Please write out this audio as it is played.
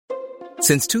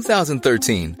Since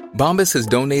 2013, Bombas has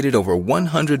donated over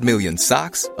 100 million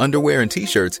socks, underwear, and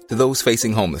T-shirts to those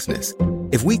facing homelessness.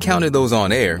 If we counted those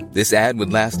on air, this ad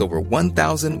would last over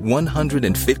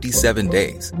 1,157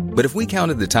 days. But if we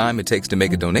counted the time it takes to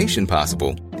make a donation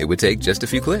possible, it would take just a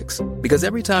few clicks. Because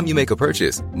every time you make a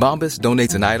purchase, Bombas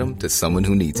donates an item to someone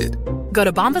who needs it. Go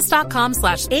to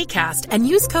bombas.com/ACAST and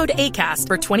use code ACAST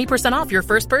for 20% off your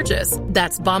first purchase.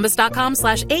 That's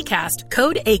bombas.com/ACAST,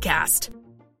 code ACAST.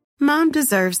 Mom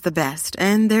deserves the best,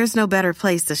 and there's no better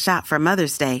place to shop for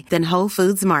Mother's Day than Whole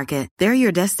Foods Market. They're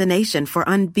your destination for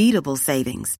unbeatable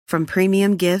savings, from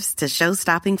premium gifts to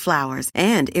show-stopping flowers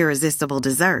and irresistible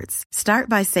desserts. Start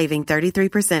by saving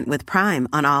 33% with Prime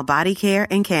on all body care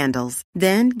and candles.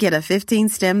 Then get a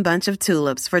 15-stem bunch of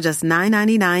tulips for just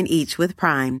 $9.99 each with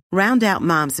Prime. Round out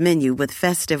Mom's menu with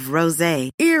festive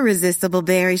rosé, irresistible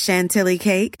berry chantilly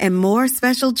cake, and more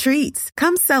special treats.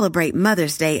 Come celebrate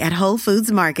Mother's Day at Whole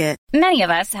Foods Market. Many of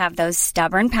us have those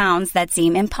stubborn pounds that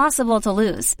seem impossible to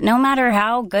lose, no matter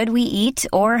how good we eat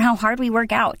or how hard we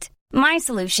work out. My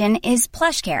solution is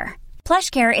PlushCare.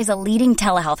 PlushCare is a leading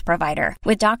telehealth provider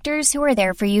with doctors who are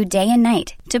there for you day and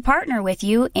night to partner with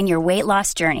you in your weight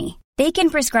loss journey. They can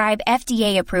prescribe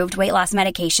FDA-approved weight loss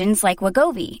medications like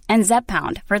Wegovy and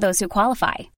Zepbound for those who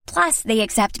qualify. Plus, they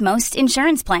accept most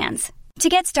insurance plans. To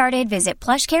get started, visit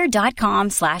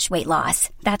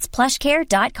plushcare.com/weightloss. That's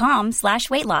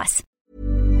plushcare.com/weightloss.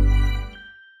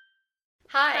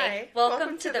 Hi,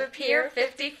 welcome to the Pier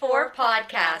 54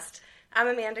 podcast. I'm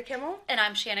Amanda Kimmel. And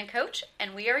I'm Shannon Coach,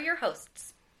 and we are your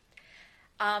hosts.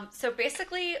 So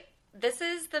basically, this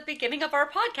is the beginning of our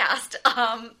podcast.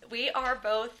 We are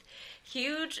both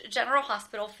huge General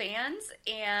Hospital fans,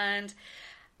 and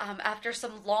after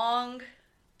some long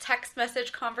text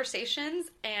message conversations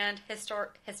and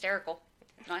hysterical,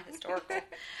 not historical,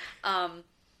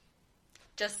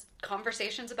 just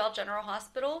conversations about General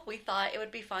Hospital, we thought it would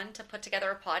be fun to put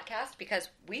together a podcast because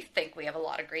we think we have a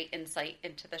lot of great insight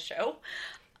into the show.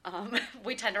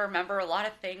 We tend to remember a lot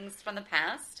of things from the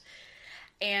past.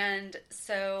 And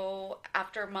so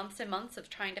after months and months of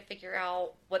trying to figure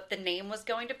out what the name was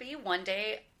going to be, one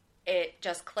day it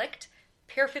just clicked.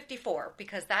 Pier 54,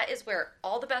 because that is where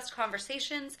all the best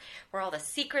conversations, where all the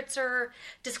secrets are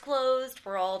disclosed,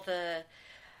 where all the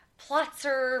plots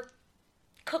are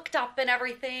cooked up and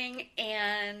everything,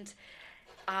 and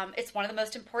it's one of the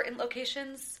most important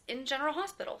locations in General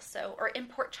Hospital, or in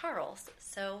Port Charles.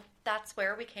 So that's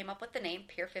where we came up with the name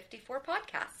Pier 54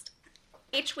 Podcast.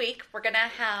 Each week, we're going to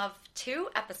have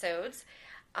 2 episodes.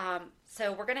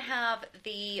 So we're going to have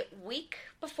the week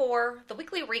before, the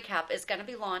weekly recap is going to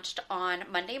be launched on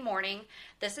Monday morning.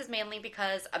 This is mainly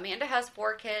because Amanda has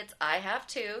 4 kids, I have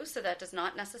 2, so that does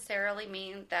not necessarily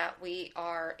mean that we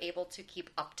are able to keep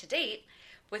up to date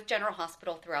with General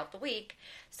Hospital throughout the week.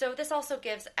 So this also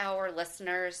gives our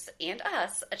listeners and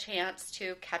us a chance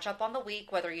to catch up on the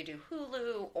week, whether you do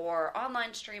Hulu or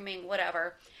online streaming,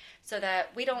 whatever, so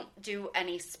that we don't do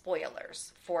any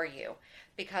spoilers for you.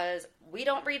 Because we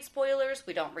don't read spoilers,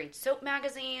 we don't read soap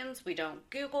magazines, we don't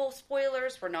Google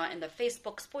spoilers, we're not in the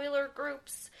Facebook spoiler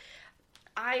groups.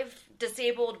 I've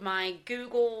disabled my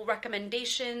Google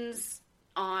recommendations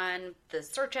on the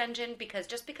search engine because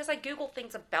just because I Google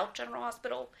things about General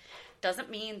Hospital doesn't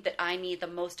mean that I need the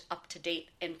most up-to-date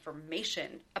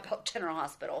information about General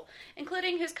Hospital,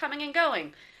 including who's coming and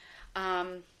going.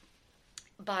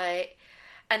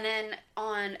 And then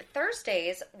on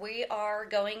Thursdays, we are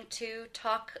going to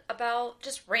talk about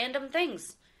just random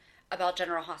things about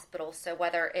General Hospital. So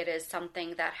whether it is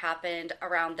something that happened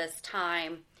around this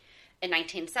time in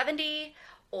 1970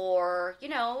 or,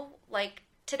 like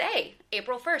today,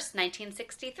 April 1st,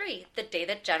 1963, the day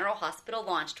that General Hospital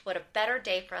launched. What a better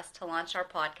day for us to launch our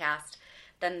podcast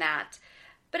than that.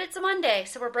 But it's a Monday,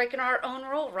 so we're breaking our own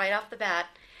rule right off the bat.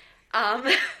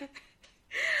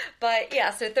 But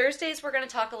yeah, so Thursdays we're going to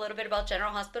talk a little bit about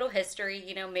General Hospital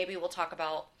history. Maybe we'll talk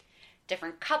about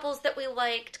different couples that we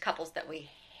liked, couples that we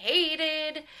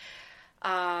hated,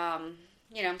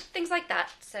 things like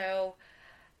that. So,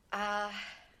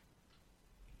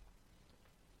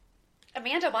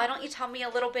 Amanda, why don't you tell me a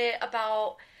little bit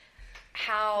about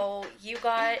how you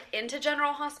got into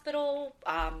General Hospital,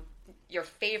 your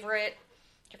favorite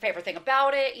thing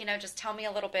about it, just tell me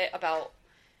a little bit about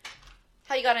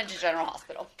how you got into General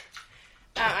Hospital.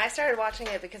 I started watching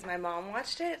it because my mom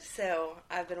watched it, so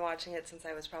I've been watching it since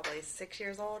I was probably 6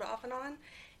 years old, off and on,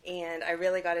 and I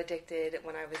really got addicted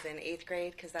when I was in 8th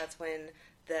grade, because that's when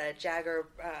the Jagger,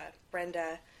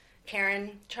 Brenda,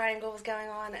 Karen triangle was going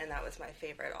on, and that was my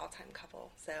favorite all-time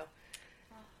couple, so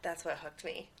that's what hooked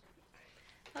me.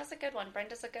 That's a good one.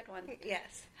 Brenda's a good one.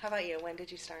 Yes. How about you? When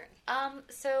did you start?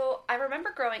 So I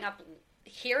remember growing up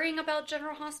hearing about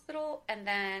General Hospital, and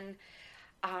then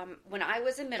when I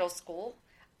was in middle school,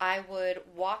 I would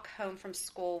walk home from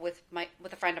school with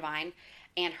a friend of mine,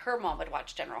 and her mom would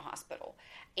watch General Hospital.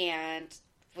 And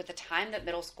with the time that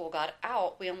middle school got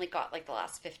out, we only got like the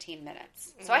last 15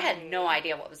 minutes. So I had no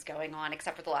idea what was going on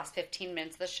except for the last 15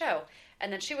 minutes of the show.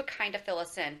 And then she would kind of fill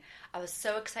us in. I was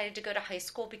so excited to go to high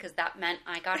school because that meant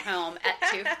I got home at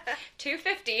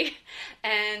 2:50,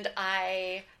 and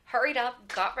I hurried up,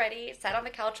 got ready, sat on the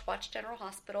couch, watched General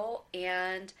Hospital,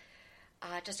 and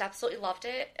just absolutely loved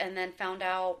it. And then found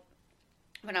out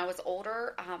when I was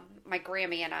older, my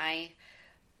Grammy and I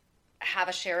have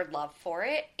a shared love for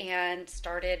it, and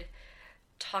started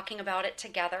talking about it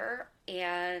together.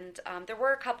 And there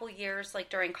were a couple years, like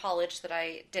during college, that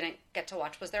I didn't get to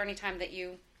watch. Was there any time that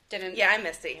you didn't? Yeah, I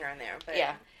missed it here and there. But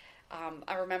yeah,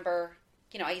 I remember.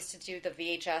 I used to do the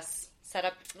VHS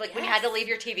setup, like when you had to leave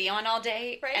your TV on all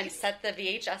day and set the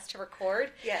VHS to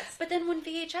record. Yes. But then when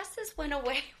VHSs went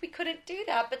away, we couldn't do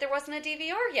that. But there wasn't a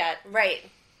DVR yet. Right.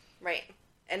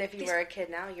 And if you were a kid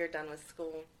now, you're done with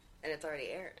school and it's already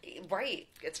aired. Right.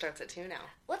 It starts at 2 now.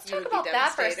 Let's talk about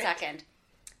that for a second.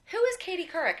 Who is Katie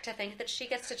Couric to think that she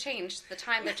gets to change the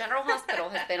time that General Hospital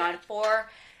has been on for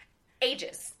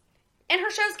ages? And her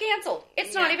show's canceled.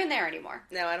 It's not even there anymore.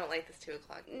 No, I don't like this 2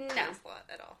 o'clock slot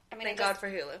at all. I mean, Thank God for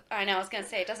Hulu. I know, I was going to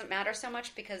say, it doesn't matter so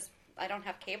much because I don't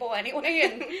have cable anyway,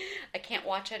 and I can't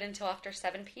watch it until after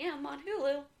 7 p.m. on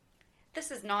Hulu. This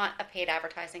is not a paid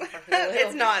advertising for Hulu.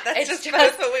 It's not. That's just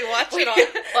what we watch it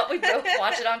on. What we both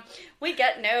watch it on. We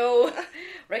get no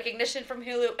recognition from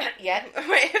Hulu yet.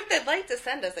 Right, if they'd like to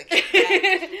send us a kickback.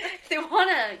 If they want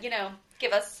to,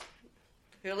 give us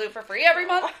Hulu for free every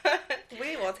month,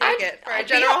 we will take it for our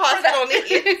General Hospital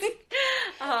needs.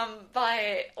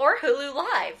 Or Hulu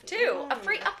Live, too. A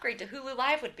free upgrade to Hulu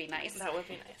Live would be nice. That would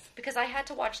be nice. Because I had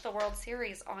to watch the World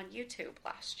Series on YouTube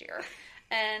last year.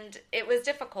 And it was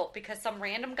difficult because some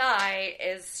random guy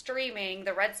is streaming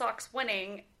the Red Sox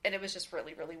winning, and it was just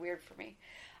really, really weird for me.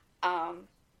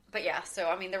 But yeah, so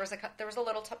I mean, there was a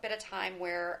little bit of time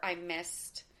where I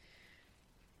missed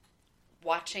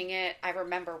watching it. I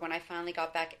remember when I finally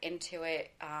got back into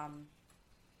it.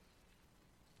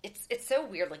 It's so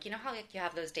weird. Like, you know how you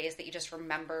have those days that you just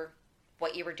remember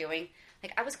what you were doing?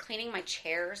 Like, I was cleaning my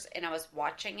chairs and I was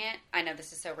watching it. I know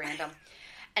this is so random.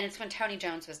 And it's when Tony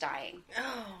Jones was dying.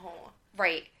 Oh.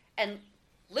 Right. And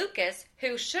Lucas,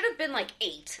 who should have been like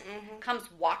 8, comes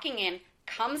walking in,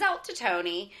 comes out to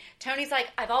Tony. Tony's like,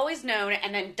 I've always known,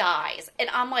 and then dies. And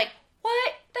I'm like,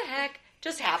 what the heck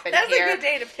just happened here? That's a good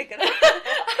day to pick it up.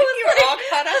 You were all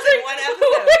caught up in one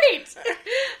episode. Wait.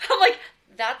 I'm like,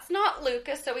 that's not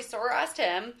Lucas, so we sort of asked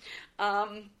him.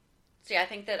 So yeah, I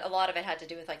think that a lot of it had to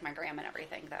do with like my grandma and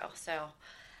everything, though. So,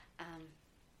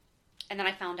 and then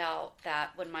I found out that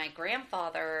when my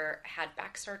grandfather had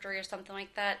back surgery or something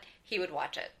like that, he would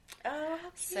watch it. Oh,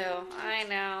 so I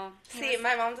know. See,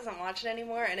 my mom doesn't watch it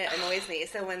anymore, and it annoys me.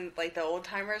 So when like the old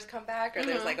timers come back, or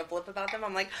there's like a blip about them,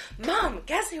 I'm like, Mom,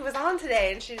 guess who was on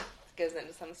today? And she goes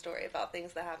into some story about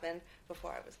things that happened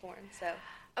before I was born. So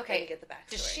okay, I can get the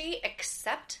backstory. Does she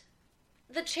accept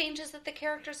the changes that the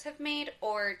characters have made,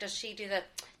 or does she do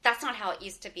that's not how it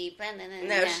used to be? Blah, blah, blah,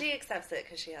 no, she accepts it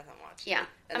because she hasn't watched it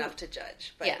enough to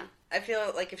judge. But I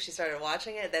feel like if she started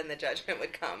watching it, then the judgment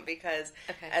would come because,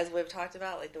 as we've talked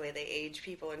about, like the way they age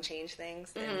people and change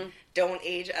things and don't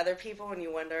age other people, and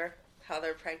you wonder how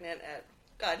they're pregnant at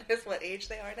God knows what age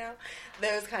they are now,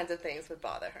 those kinds of things would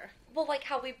bother her. Well, like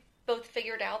how we both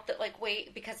figured out that, like,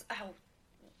 because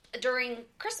during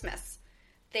Christmas,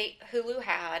 Hulu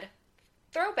had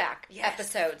throwback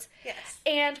episodes. Yes.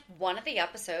 And one of the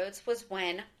episodes was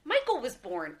when Michael was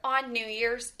born on New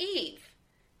Year's Eve.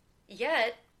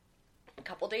 Yet, a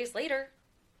couple days later,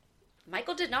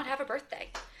 Michael did not have a birthday.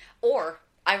 Or,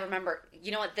 I remember,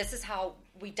 you know what, this is how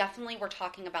we definitely were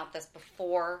talking about this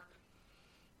before,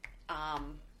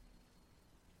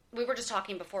 we were just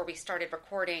talking before we started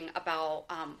recording about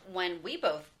when we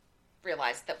both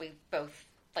realized that we both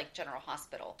like General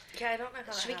Hospital. Yeah, I don't know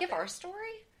how that Should we give our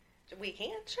story? We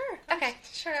can, sure. Okay. I'm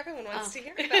sure everyone wants to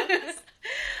hear about this.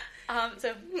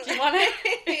 So, do you want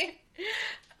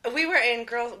to? We were in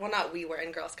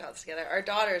Girl Scouts together. Our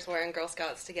daughters were in Girl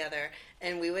Scouts together,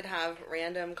 and we would have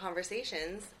random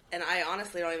conversations, and I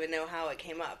honestly don't even know how it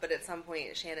came up, but at some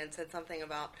point Shannon said something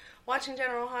about watching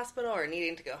General Hospital or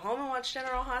needing to go home and watch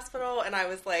General Hospital, and I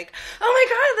was like, oh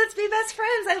my God, let's be best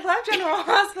friends. I love General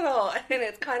Hospital. And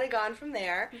it's kind of gone from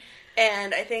there.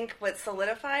 And I think what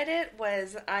solidified it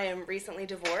was I am recently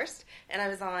divorced, and I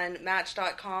was on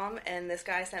Match.com, and this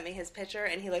guy sent me his picture,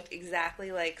 and he looked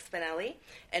exactly like Spinelli,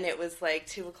 and it was like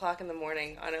 2 o'clock in the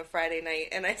morning on a Friday night,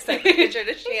 and I sent the picture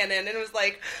to Shannon, and was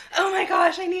like, oh my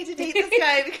gosh, I need to date this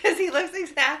guy because he looks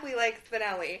exactly like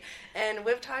Spinelli. And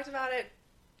we've talked about it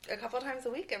a couple times a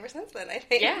week ever since then, I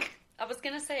think. Yeah. I was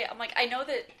going to say, I'm like, I know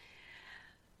that,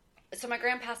 so my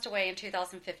grand passed away in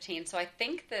 2015, so I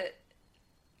think that,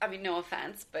 I mean, no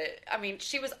offense, but, I mean,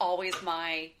 she was always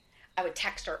I would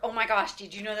text her, oh my gosh,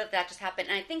 did you know that just happened?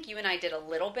 And I think you and I did a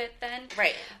little bit then.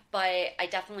 Right. But I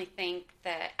definitely think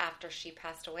that after she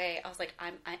passed away, I was like,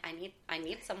 I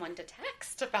need someone to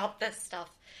text about this stuff.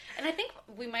 And I think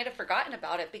we might have forgotten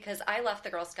about it because I left the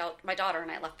Girl Scout, my daughter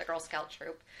and I left the Girl Scout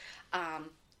troop.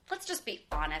 Let's just be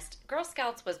honest. Girl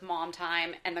Scouts was mom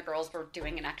time, and the girls were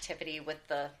doing an activity with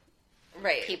the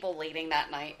people leading that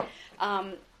night.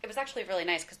 It was actually really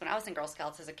nice because when I was in Girl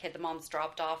Scouts as a kid, the moms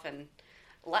dropped off and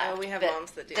left. Oh, we have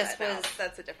moms that do that now.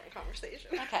 That's a different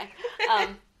conversation. Okay.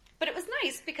 But it was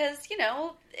nice because, you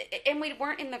know, and we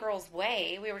weren't in the girls'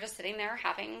 way. We were just sitting there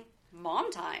having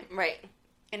mom time. Right.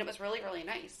 And it was really, really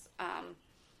nice.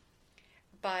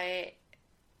 But,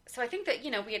 so I think that,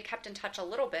 you know, we had kept in touch a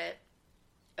little bit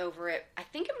over it. I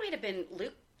think it might have been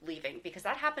Luke leaving because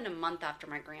that happened a month after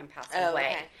my grand passed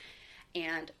away. Okay.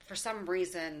 And for some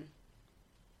reason,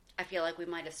 I feel like we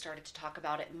might have started to talk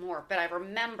about it more. But I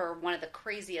remember one of the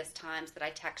craziest times that I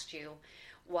text you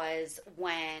was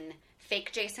when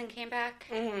fake Jason came back.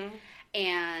 Mm-hmm.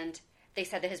 And they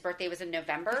said that his birthday was in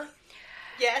November.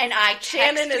 Yes. And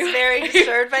Shannon is very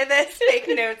disturbed by this. Take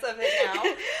notes of it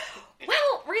now.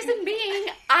 Well, reason being,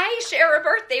 I share a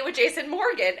birthday with Jason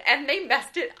Morgan, and they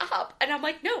messed it up. And I'm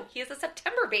like, no, he is a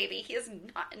September baby. He is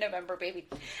not a November baby.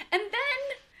 And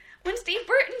then, when Steve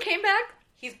Burton came back,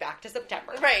 he's back to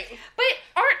September. Right. But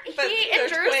aren't he and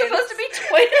Drew supposed to be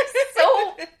twins?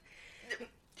 So,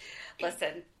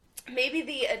 listen. Maybe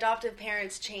the adoptive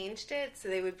parents changed it so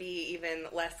they would be even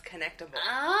less connectable.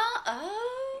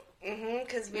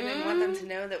 Because we didn't want them to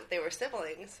know that they were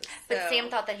siblings. But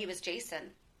Sam thought that he was Jason.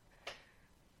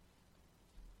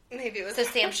 Maybe it was. So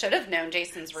Sam should have known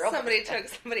Jason's real Somebody took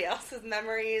somebody else's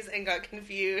memories and got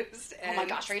confused. And... Oh my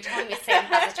gosh, are you telling me Sam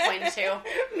has a twin too?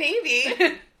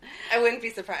 Maybe. I wouldn't be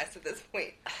surprised at this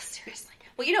point. Oh, seriously.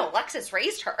 Well, you know, Alexis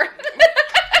raised her.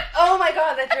 Oh my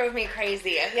god, that drove me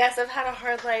crazy. Yes, I've had a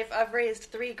hard life. I've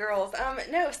raised 3 girls.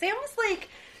 No, Sam was like,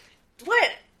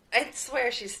 what? I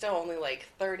swear she's still only like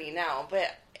 30 now,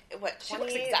 but what, 20? She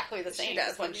looks exactly the same. She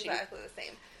does look exactly the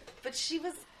same. But she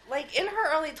was like in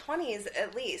her early 20s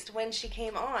at least when she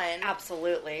came on.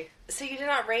 Absolutely. So you did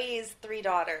not raise 3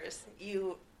 daughters.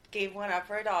 You gave one up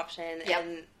for adoption. Yep.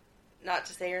 And not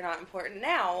to say you're not important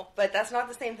now, but that's not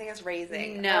the same thing as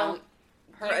raising. No.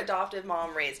 Her adoptive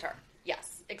mom raised her.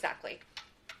 Yes, exactly.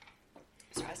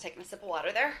 So I was taking a sip of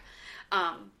water there.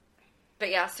 But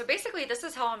yeah, so basically this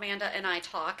is how Amanda and I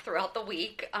talk throughout the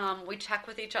week. We check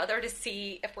with each other to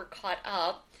see if we're caught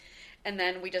up. And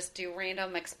then we just do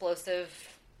random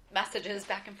explosive messages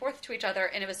back and forth to each other.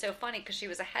 And it was so funny because she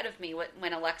was ahead of me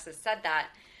when Alexis said that.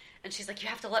 And she's like, you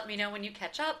have to let me know when you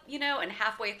catch up, you know? And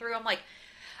halfway through, I'm like,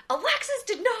 Alexis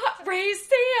did not raise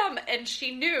Sam. And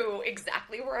she knew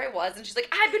exactly where I was. And she's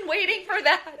like, I've been waiting for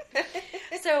that.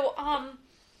 So,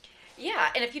 yeah.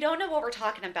 And if you don't know what we're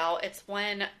talking about, it's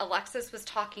when Alexis was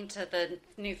talking to the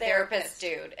new therapist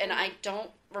dude. And I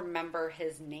don't remember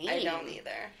his name. I don't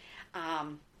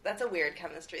either. That's a weird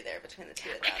chemistry there between the two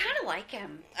of them. I kind of like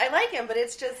him. I like him, but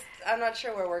it's just, I'm not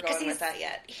sure where we're going with that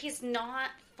yet. He's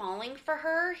not falling for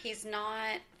her. He's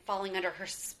not falling under her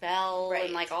spell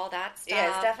and like all that stuff.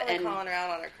 Yeah, it's definitely calling her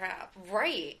out on her crap.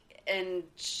 Right. And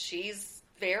she's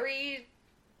very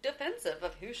defensive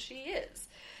of who she is.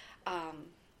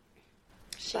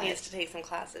 She needs to take some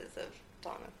classes of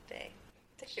Dawn of Day.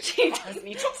 She does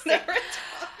need to.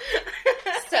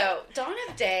 So, Dawn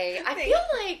of Day, I feel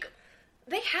like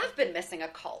they have been missing a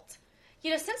cult.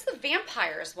 You know, since the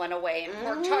vampires went away in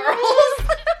Port Charles.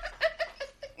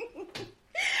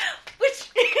 Which,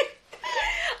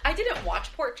 I didn't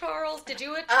watch Port Charles. Did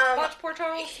you watch Port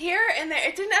Charles? Here and there.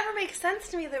 It didn't ever make sense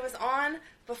to me that it was on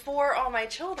before All My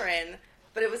Children,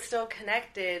 but it was still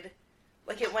connected.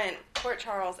 Like, it went Port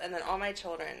Charles and then All My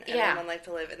Children and then One Life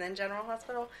to Live and then General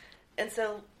Hospital. And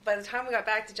so by the time we got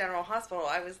back to General Hospital,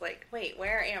 I was like, wait,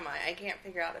 where am I? I can't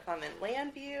figure out if I'm in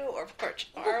Landview or Port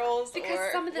Charles because or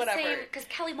some of the whatever. same, because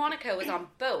Kelly Monaco was on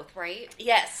both, right?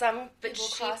 Yes, some but people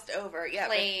she crossed over. Yeah,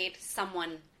 played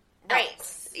someone Right.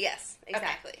 else. Yes,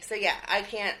 exactly. Okay. So yeah, I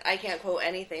can't quote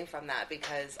anything from that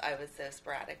because I was so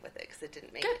sporadic with it because it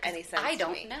didn't make any sense. I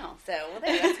don't to me. know. So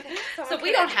well, so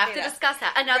we don't have to discuss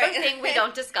that. Another thing we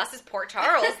don't discuss is Port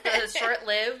Charles, the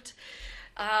short-lived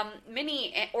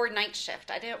mini or Night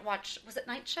Shift. I didn't watch. Was it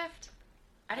Night Shift?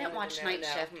 I didn't watch Night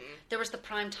Shift. Mm-mm. There was the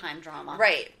primetime drama.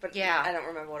 Right, but yeah, I don't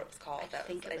remember what it was called. I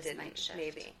think it was Night Shift.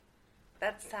 Maybe.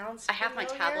 That sounds familiar. I have my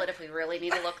tablet if we really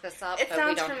need to look this up. It but sounds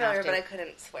we don't familiar, have to. but I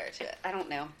couldn't swear to it. I don't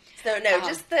know. So, no,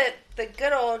 just the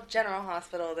good old General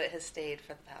Hospital that has stayed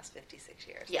for the past 56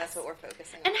 years. Yes. That's what we're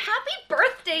focusing on. And happy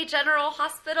birthday, General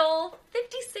Hospital.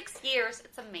 56 years.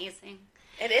 It's amazing.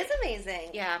 It is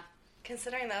amazing. Yeah.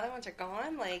 Considering the other ones are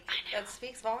gone, that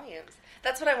speaks volumes.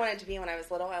 That's what I wanted to be when I was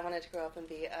little. I wanted to grow up and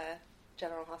be a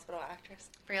General Hospital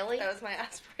actress. Really? That was my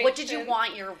aspiration. What did you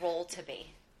want your role to be?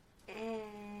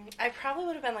 I probably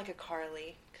would have been like a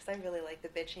Carly, because I really like the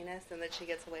bitchiness and that she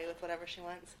gets away with whatever she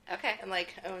wants. Okay. And,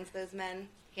 owns those men.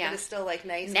 Yeah. But is still,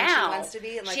 nice now, when she wants to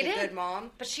be and, a good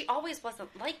mom. But she always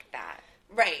wasn't like that.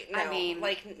 Right. No. I mean...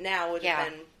 now would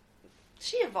have been...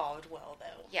 She evolved well,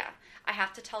 though. Yeah. I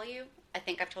have to tell you, I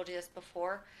think I've told you this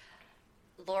before,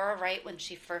 Laura Wright, when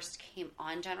she first came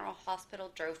on General Hospital,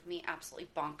 drove me absolutely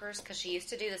bonkers, because she used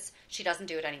to do this. She doesn't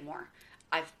do it anymore.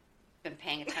 I've been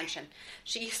paying attention.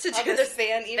 She used to do this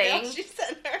fan email she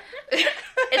sent her.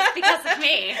 It's because of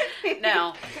me.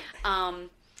 No.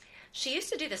 She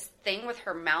used to do this thing with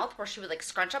her mouth where she would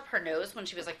scrunch up her nose when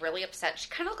she was really upset. She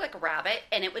kind of looked like a rabbit,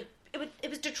 and it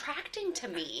was detracting to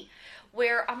me.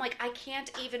 Where I'm like, I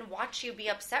can't even watch you be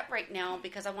upset right now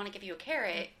because I want to give you a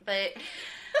carrot. But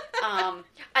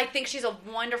I think she's a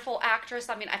wonderful actress.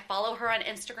 I mean, I follow her on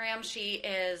Instagram. She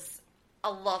is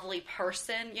a lovely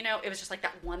person. It was just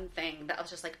that one thing that I was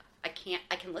just I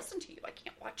can listen to you. I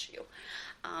can't watch you.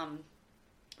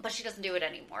 But she doesn't do it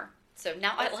anymore. So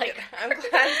now I like her. I'm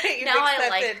glad that you've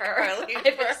accepted Carly.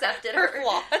 I've accepted her.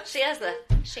 Flaws. She has the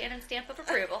Shannon stamp of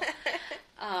approval.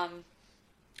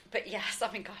 But yes,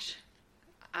 I mean, gosh,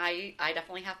 I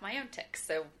definitely have my own tics,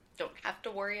 so don't have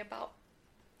to worry about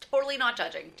totally not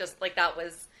judging. Just that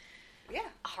was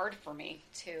hard for me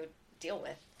to deal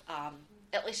with.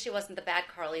 At least she wasn't the bad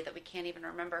Carly that we can't even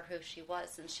remember who she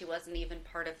was, and she wasn't even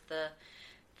part of the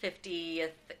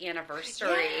 50th anniversary.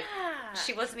 Yeah.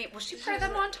 She wasn't. Was she part of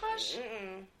that montage?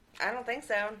 I don't think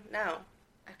so. No.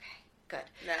 Okay. Good.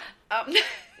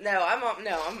 No.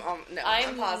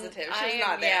 I'm positive she's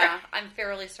not there. Yeah, I'm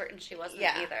fairly certain she wasn't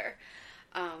either.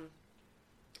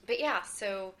 But yeah,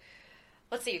 so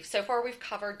let's see. So far we've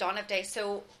covered Dawn of Day.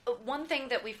 So one thing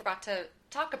that we forgot to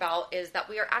talk about is that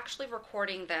we are actually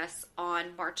recording this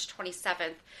on March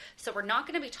 27th. So we're not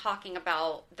going to be talking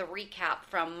about the recap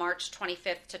from March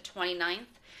 25th to 29th.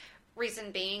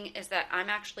 Reason being is that I'm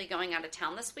actually going out of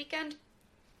town this weekend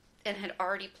and had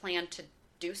already planned to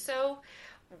do so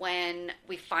when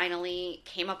we finally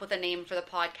came up with a name for the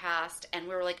podcast, and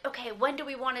we were like, okay, when do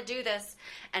we want to do this?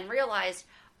 And realized,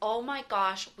 oh my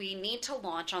gosh, we need to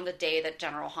launch on the day that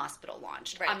General Hospital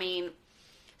launched. Right. I mean,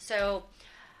 so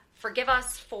forgive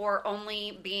us for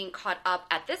only being caught up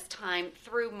at this time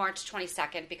through March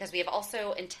 22nd, because we have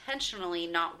also intentionally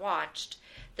not watched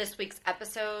this week's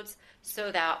episodes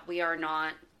so that we are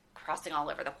not crossing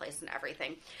all over the place and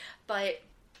everything. But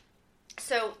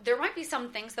so there might be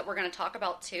some things that we're going to talk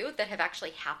about too that have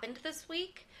actually happened this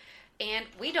week, and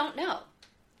we don't know,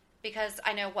 because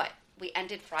I know we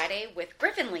ended Friday with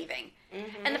Griffin leaving,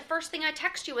 and the first thing I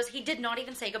text you was he did not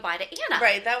even say goodbye to Anna.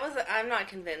 Right, I'm not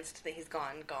convinced that he's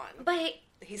gone. But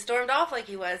he stormed off like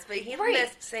he was, but he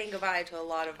missed saying goodbye to a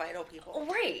lot of vital people.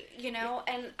 Right,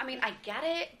 and I mean, I get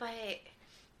it, but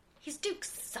he's Duke's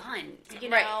son, you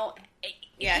know.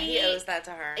 Yeah, he owes that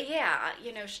to her. Yeah,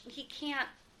 he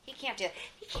can't do that.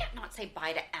 He can't not say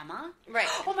bye to Emma. Right.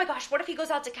 Oh my gosh, what if he goes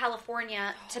out to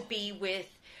California to be with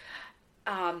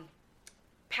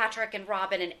Patrick and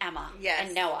Robin and Emma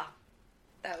and Noah?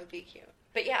 That would be cute.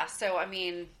 But yeah, so I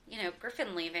mean,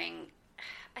 Griffin leaving,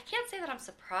 I can't say that I'm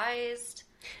surprised.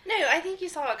 No, I think you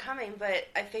saw it coming, but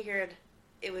I figured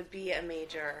it would be a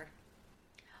major,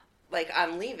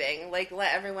 I'm leaving,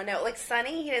 let everyone know.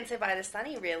 Sonny, he didn't say bye to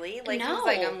Sonny, really. No. He was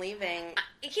like, I'm leaving.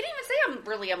 He didn't even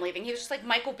say I'm leaving. He was just like,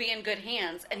 Michael, be in good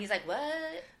hands. And he's like,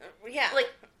 what? Yeah.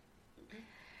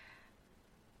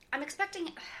 I'm expecting,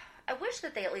 I wish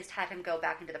that they at least had him go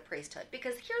back into the priesthood,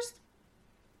 because here's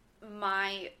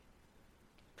my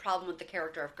problem with the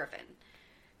character of Griffin,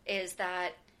 is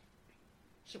that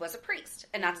he was a priest,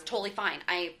 and that's totally fine.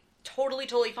 I'm totally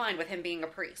fine with him being a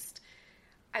priest.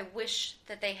 I wish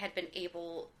that they had been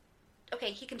able,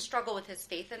 okay, he can struggle with his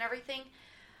faith and everything,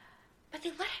 But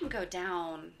they let him go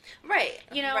down. Right.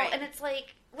 You know, right. and it's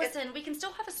like, listen, we can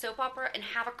still have a soap opera and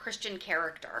have a Christian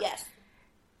character. Yes.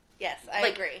 Yes, I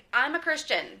like, agree. I'm a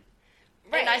Christian.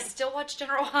 Right. And I still watch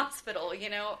General Hospital, you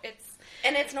know,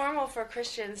 And it's normal for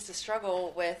Christians to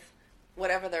struggle with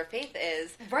whatever their faith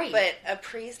is. Right. But a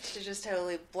priest to just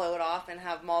totally blow it off and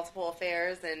have multiple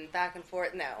affairs and back and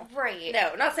forth, no. Right.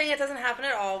 No, not saying it doesn't happen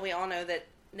at all. We all know that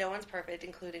no one's perfect,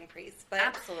 including priests. But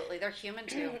Absolutely. They're human,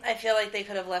 too. I feel like they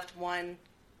could have left one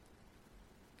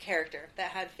character that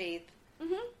had faith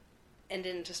and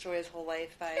didn't destroy his whole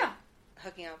life by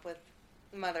hooking up with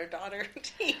mother-daughter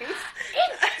teams.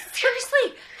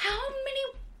 Seriously, how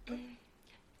many...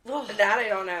 That I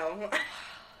don't know.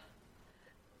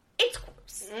 It's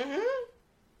gross.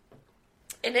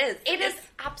 It is. It is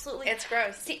absolutely... It's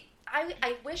gross. See,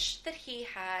 I wish that he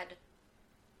had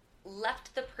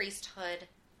left the priesthood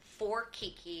for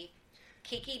Kiki.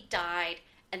 Kiki died,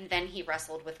 and then he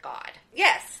wrestled with God.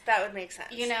 Yes, that would make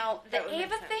sense. You know, the That would make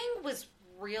Ava sense. thing was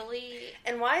really...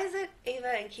 And why is it Ava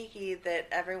and Kiki that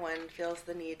everyone feels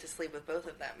the need to sleep with both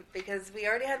of them? Because we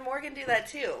already had Morgan do that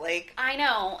too. Like, I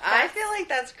know. I feel like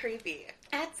that's creepy.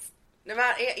 That's... No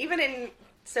matter, even in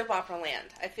soap opera land,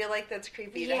 I feel like that's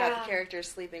creepy to have Yeah. characters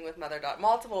sleeping with mother-daughter.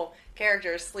 Multiple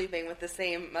characters sleeping with the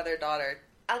same mother-daughter.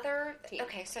 Other... Team.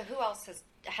 Okay, so who else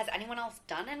has anyone else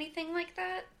done anything like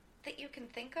that you can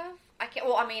think of? I can't...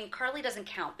 Well, I mean, Carly doesn't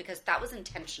count because that was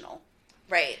intentional.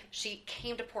 Right. She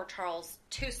came to Port Charles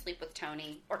to sleep with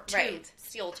Tony, or to Right.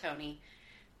 steal Tony,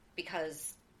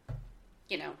 because,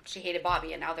 you know, she hated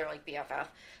Bobby, and now they're like BFF.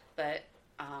 But,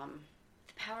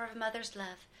 the power of a mother's love.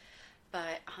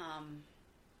 But,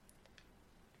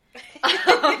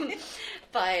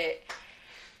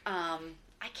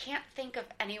 I can't think of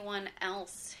anyone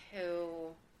else who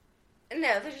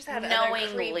No, they just had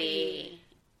knowingly...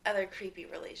 other creepy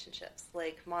relationships,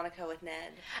 like Monica with Ned.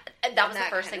 That was and the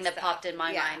first kind thing of that stuff. popped in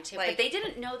my Yeah, mind, too. like- But they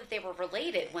didn't know that they were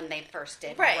related when they first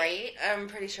did, Right. right? I'm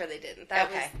pretty sure they didn't. That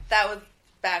Okay. was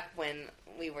back when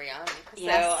we were young. So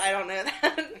Yes. I don't know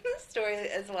that story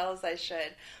as well as I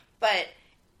should. But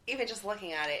even just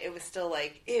looking at it, it was still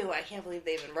like, ew, I can't believe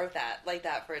they even wrote that like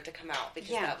that for it to come out because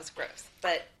Yeah. that was gross.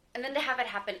 But And then to have it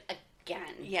happen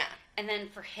again. yeah. And then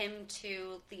for him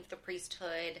to leave the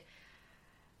priesthood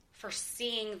for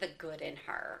seeing the good in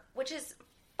her, which is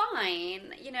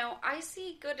fine. You know, I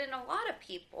see good in a lot of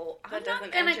people. I'm That not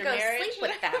doesn't going end to your go marriage. sleep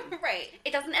with them. Right.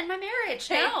 It doesn't end my marriage.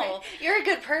 No. You're a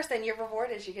good person. Your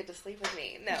reward is you get to sleep with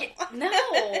me. No.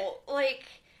 No. Like,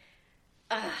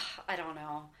 I don't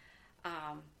know.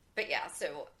 But yeah,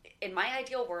 so in my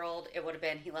ideal world, it would have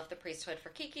been he left the priesthood for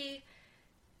Kiki,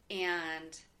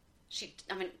 and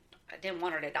I didn't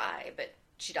want her to die, but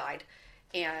she died,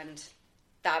 and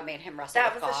that made him wrestle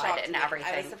That with was a shock God to and me. I was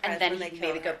everything, surprised and then when they he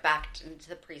killed maybe go her. back into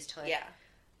the priesthood. Yeah.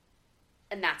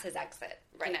 And that's his exit.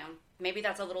 Right. You know, maybe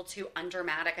that's a little too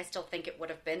undramatic. I still think it would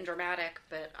have been dramatic,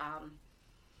 but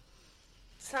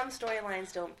Some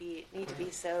storylines don't need to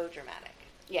be so dramatic.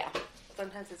 yeah,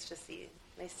 Sometimes it's just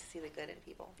nice to see the good in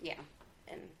people. yeah.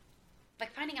 And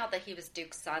Like finding out that he was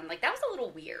Duke's son, like that was a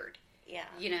little weird. yeah.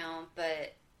 You know,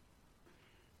 but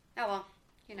oh well,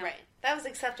 you know. Right. That was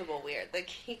acceptable weird. The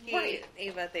Kiki Right.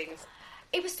 Ava things.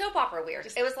 It was soap opera weird.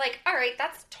 It was like, all right,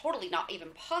 that's totally not even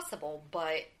possible,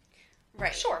 but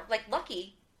Right. sure, like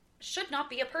Lucky should not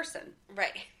be a person.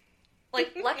 Right.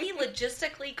 Like Lucky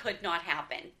logistically could not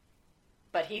happen,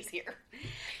 but he's here.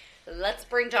 Let's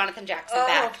bring Jonathan Jackson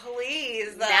back.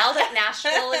 Please. Now that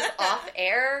Nashville is off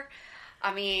air,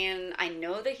 I mean, I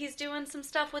know that he's doing some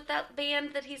stuff with that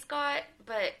band that he's got,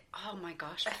 but oh my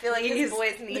gosh. I feel like please. his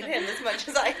boys need him as much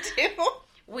as I do.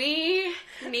 We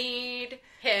need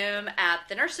him at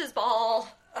the nurses' ball.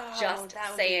 Oh, Just that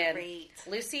would be saying. great.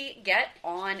 Lucy, get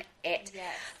on it.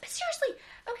 Yes. But seriously,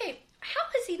 okay, how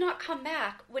has he not come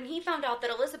back when he found out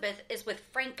that Elizabeth is with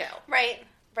Franco? Right.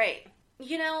 Right.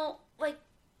 You know, like,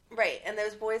 Right. And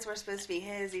those boys were supposed to be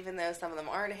his, even though some of them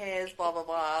aren't his, blah, blah,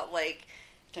 blah. Like,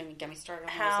 don't even get me started on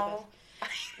how...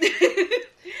 Elizabeth.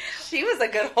 She was a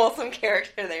good, wholesome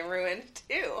character they ruined,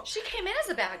 too. She came in as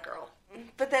a bad girl.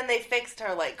 But then they fixed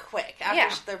her, like, quick. After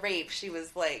Yeah. the rape, she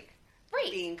was, like, Right.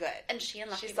 being good. And she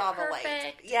and Lucky She were saw the perfect.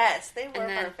 light. Yes, they were And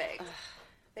then- perfect. ugh,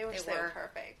 they were they so were.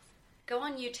 perfect. Go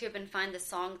on YouTube and find the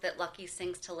song that Lucky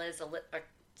sings to Liz,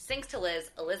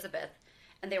 Elizabeth,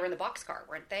 and they were in the boxcar,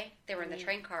 weren't they? They were in the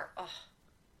train car. Oh,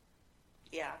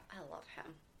 Yeah. I love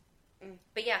him.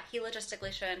 But yeah, he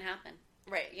logistically shouldn't happen.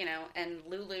 Right. You know, and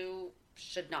Lulu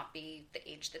should not be the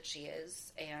age that she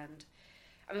is. And,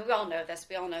 I mean, we all know this.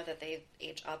 We all know that they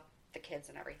age up the kids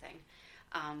and everything.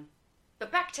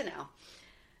 But back to now.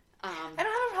 I don't have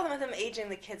a problem with them aging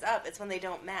the kids up. It's when they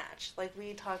don't match. Like,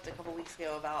 we talked a couple weeks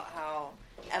ago about how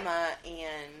Emma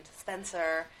and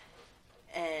Spencer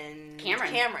and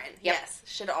Cameron yes,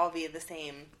 should all be the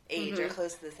same age or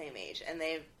close to the same age. And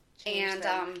they've changed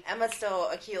them. Emma's still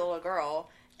a cute little girl.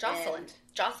 Jocelyn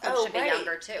should be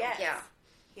younger, too. Yes.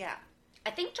 Yeah.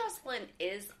 I think Jocelyn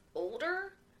is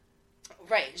older.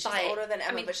 Right, she's older than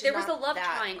Emma, but she's there was not a love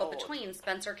that triangle old. between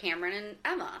Spencer, Cameron, and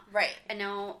Emma. Right. And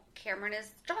now Cameron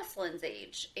is Jocelyn's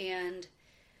age, and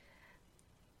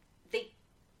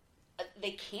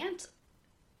they can't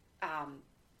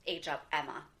age up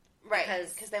Emma. Right,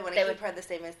 because they want to keep her the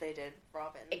same as they did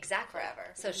Robin. Exactly.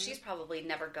 Forever. So she's probably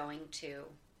never going to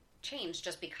change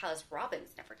just because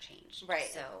Robin's never changed. Right.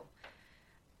 So.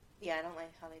 Yeah, I don't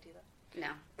like how they do that.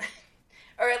 No.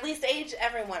 Or at least age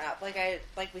everyone up, like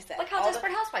we said. Like how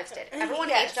Desperate Housewives did.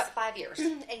 Everyone aged up 5 years.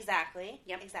 Exactly.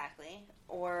 Yep. Exactly.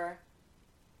 Or,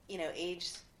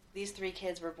 age... These 3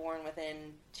 kids were born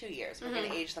within 2 years. We're going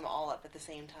to age them all up at the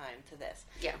same time to this.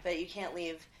 Yeah. But you can't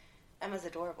leave... Emma's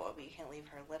adorable, but you can't leave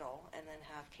her little and then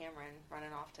have Cameron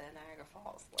running off to Niagara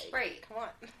Falls. Like, right. Come on.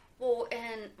 Well,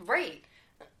 and... Right.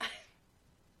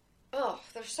 Oh,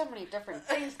 there's so many different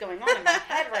things going on in my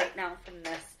head right now from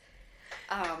this.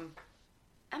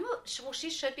 Emma, she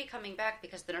should be coming back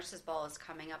because the nurses' ball is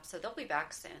coming up, so they'll be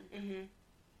back soon. Mm-hmm.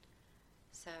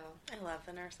 So. I love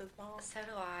the nurses' ball. So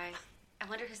do I. I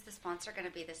wonder who's the sponsor going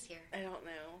to be this year. I don't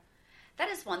know. That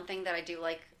is one thing that I do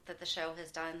like that the show has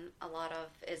done a lot of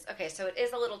is, okay, so it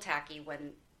is a little tacky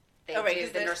when they do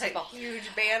the nurses' ball.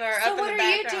 Huge banner so up in the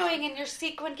background. So what are you doing in your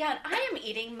sequin gown? I am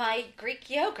eating my Greek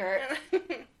yogurt.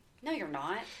 No, you're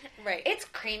not. Right. It's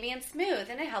creamy and smooth,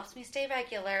 and it helps me stay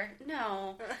regular.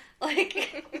 No.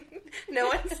 No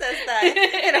one says that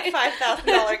in a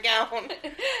 $5,000 gown.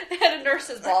 At a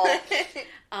nurse's ball.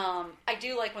 I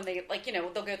do like when they,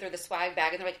 they'll go through the swag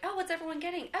bag, and they're like, oh, what's everyone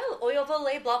getting? Oh, oil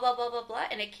volet, blah, blah, blah, blah, blah,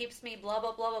 and it keeps me blah,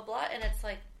 blah, blah, blah, blah, and it's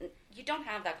like, you don't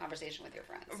have that conversation with your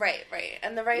friends. Right.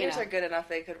 And the writers are good enough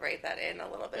they could write that in a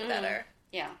little bit better.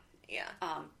 Yeah. Yeah.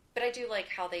 But I do like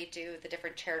how they do the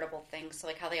different charitable things. So,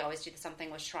 like how they always do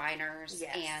something with Shriners.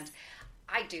 Yes. And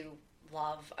I do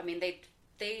love,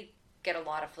 they get a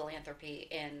lot of philanthropy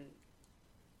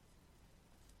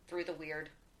through the weird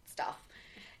stuff.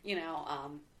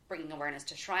 Bringing awareness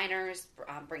to Shriners,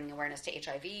 bringing awareness to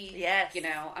HIV. Yes.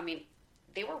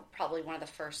 They were probably one of the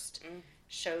first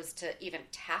shows to even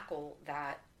tackle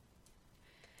that.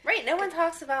 Right. No one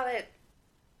talks about it.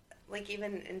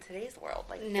 Even in today's world.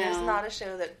 There's not a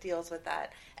show that deals with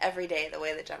that every day the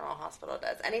way that General Hospital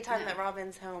does. Anytime that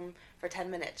Robin's home for 10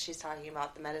 minutes, she's talking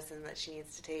about the medicine that she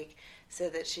needs to take so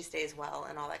that she stays well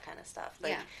and all that kind of stuff.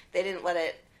 They didn't let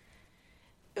it...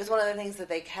 It was one of the things that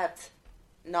they kept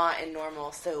not in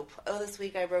normal soap. Oh, this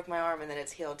week I broke my arm and then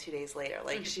it's healed 2 days later.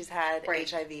 She's had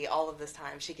HIV all of this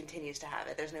time. She continues to have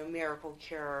it. There's no miracle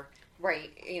cure.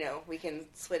 Right. We can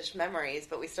switch memories,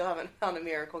 but we still haven't found a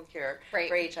miracle cure for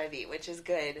HIV, which is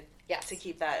good to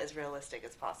keep that as realistic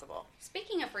as possible.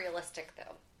 Speaking of realistic,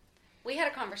 though, we had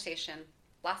a conversation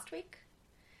last week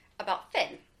about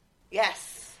Finn.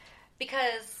 Yes.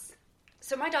 Because,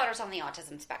 so my daughter's on the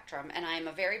autism spectrum, and I'm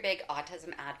a very big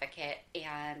autism advocate,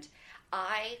 and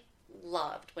I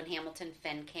loved when Hamilton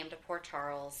Finn came to Port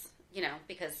Charles,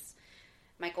 because...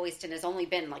 Michael Easton has only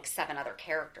been 7 other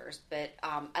characters, but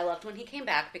I loved when he came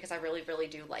back because I really, really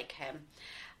do like him.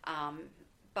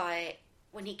 But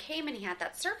when he came and he had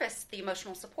that service, the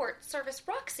emotional support service,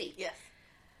 Roxy. Yes.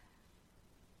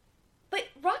 But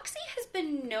Roxy has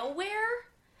been nowhere.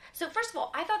 So first of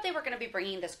all, I thought they were going to be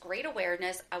bringing this great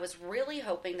awareness. I was really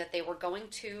hoping that they were going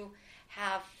to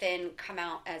have Finn come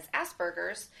out as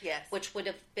Asperger's, yes, which would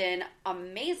have been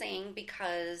amazing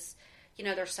because...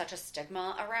 there's such a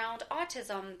stigma around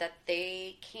autism that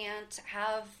they can't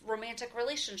have romantic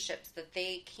relationships, that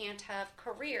they can't have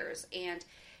careers. And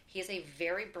he's a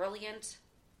very brilliant,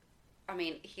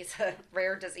 he's a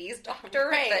rare disease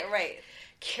doctor that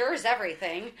cures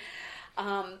everything.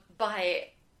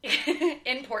 But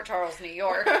in Port Charles, New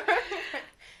York.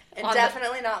 And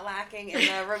definitely not lacking in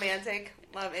the romantic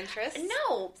love interest.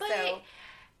 No, but... So,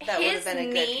 that his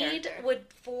need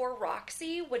for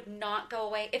Roxy would not go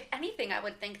away. If anything, I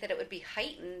would think that it would be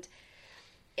heightened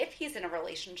if he's in a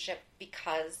relationship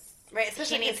because... Right,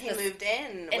 especially because he moved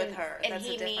in with her. And that's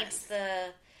he the needs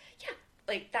the...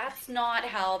 Yeah, that's not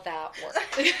how that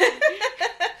works.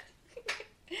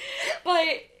 But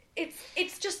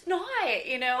it's just not,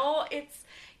 It's,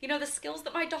 the skills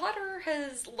that my daughter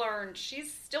has learned,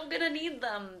 she's still going to need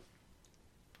them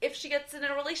if she gets in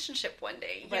a relationship one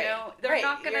day. You right. know, they're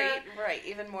not going to... Right,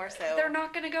 even more so. They're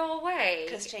not going to go away.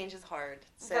 Because change is hard.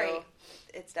 So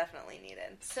it's definitely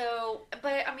needed. So,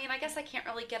 but, I mean, I guess I can't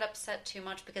really get upset too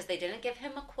much because they didn't give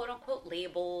him a quote-unquote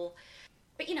label.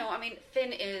 But, you know, I mean,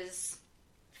 Finn is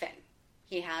Finn.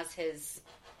 He has his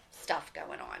stuff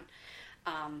going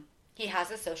on. He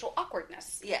has a social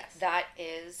awkwardness. Yes. That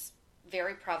is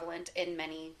very prevalent in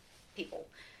many people.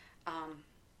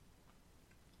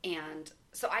 And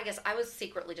so I guess I was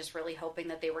secretly just really hoping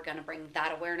that they were going to bring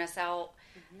that awareness out.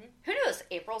 Mm-hmm. Who knows?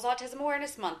 April's Autism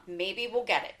Awareness Month. Maybe we'll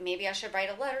get it. Maybe I should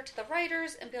write a letter to the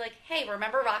writers and be like, hey,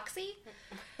 remember Roxy?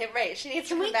 Right. She needs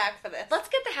to come back for this. Let's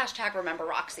get the hashtag Remember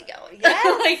Roxy going.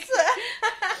 Yes.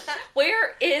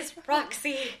 Where is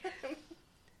Roxy?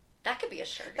 That could be a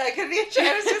shirt. That could be a shirt.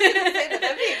 I was just going to say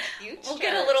that'd be a cute We'll shirt.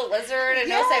 get a little lizard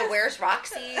and it'll say, where's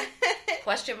Roxy?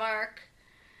 Question mark.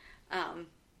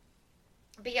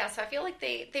 But yeah, so I feel like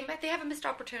they have a missed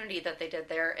opportunity that they did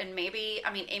there. And maybe,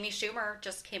 I mean, Amy Schumer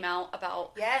just came out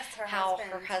about how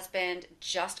her husband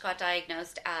just got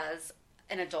diagnosed as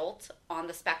an adult on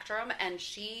the spectrum. And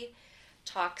she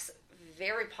talks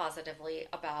very positively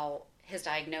about his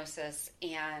diagnosis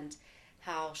and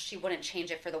how she wouldn't change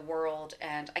it for the world.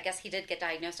 And I guess he did get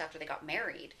diagnosed after they got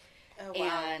married. Oh,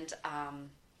 wow. And,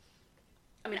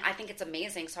 I mean, I think it's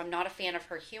amazing. So I'm not a fan of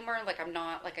her humor. Like, I'm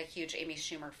not, like, a huge Amy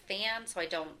Schumer fan. So I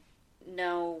don't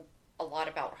know a lot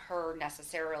about her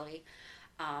necessarily.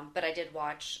 But I did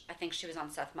watch, I think she was on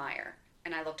Seth Meyers.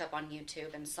 And I looked up on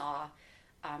YouTube and saw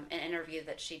an interview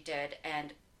that she did.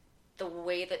 And the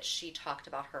way that she talked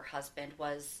about her husband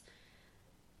was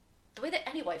the way that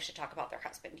any wife should talk about their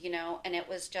husband, you know? And it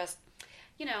was just,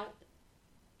 you know,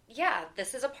 yeah,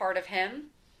 this is a part of him.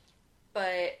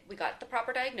 But we got the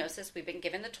proper diagnosis. We've been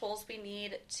given the tools we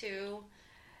need to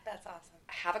That's awesome.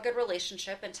 Have a good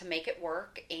relationship and to make it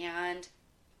work. And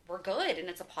we're good. And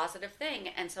it's a positive thing.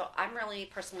 And so I'm really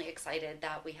personally excited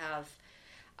that we have,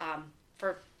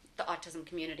 for the autism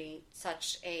community,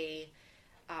 such a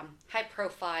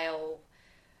high-profile,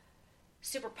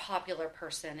 super popular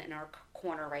person in our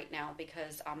corner right now.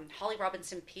 Because Holly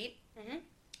Robinson Peete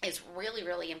is really,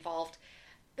 really involved.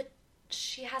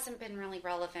 She hasn't been really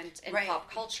relevant in pop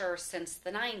culture since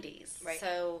the 90s. Right.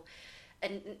 So,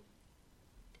 and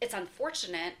it's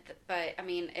unfortunate, but I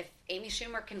mean, if Amy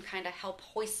Schumer can kind of help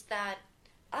hoist that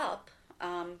up,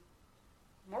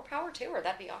 more power to her.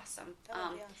 That'd be awesome. That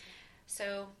would be awesome.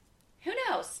 So, who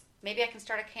knows? Maybe I can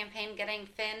start a campaign getting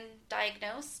Finn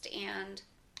diagnosed and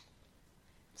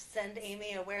send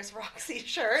Amy a Where's Roxy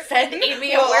shirt. Send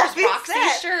Amy a Where's Roxy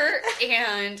shirt,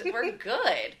 and we're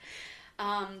good.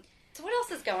 So what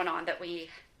else is going on that we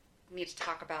need to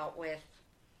talk about with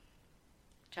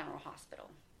General Hospital?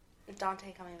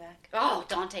 Dante coming back. Oh,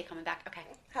 Dante coming back. Okay.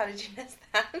 How did you miss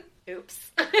that?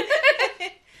 Oops.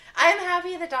 I'm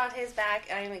happy that Dante's back,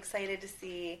 and I'm excited to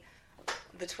see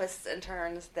the twists and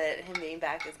turns that him being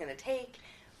back is going to take.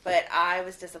 But I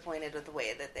was disappointed with the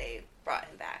way that they brought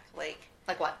him back. Like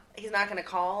what? He's not going to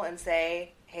call and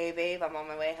say, hey, babe, I'm on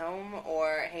my way home,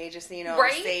 or, hey, just so you know,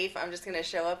 I'm safe. I'm just going to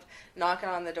show up knocking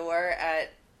on the door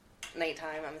at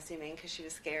nighttime, I'm assuming, because she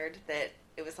was scared that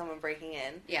it was someone breaking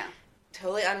in. Yeah.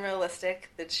 Totally unrealistic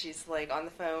that she's, like, on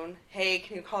the phone, hey,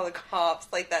 can you call the cops?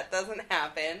 Like, that doesn't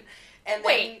happen. And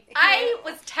wait, I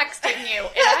was texting you,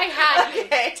 and I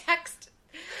had text.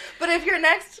 But if your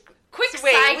next... we should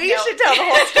tell the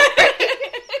whole story.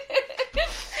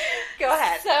 Go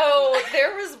ahead. So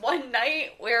there was one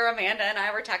night where Amanda and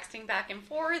I were texting back and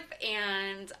forth,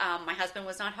 and my husband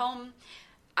was not home.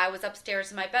 I was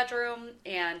upstairs in my bedroom,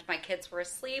 and my kids were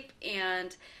asleep,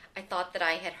 and I thought that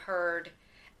I had heard,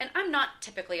 and I'm not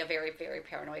typically a very, very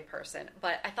paranoid person,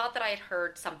 but I thought that I had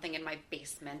heard something in my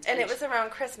basement. And it was around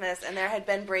Christmas, and there had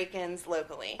been break-ins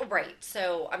locally. Right.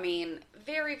 So, I mean,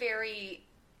 very, very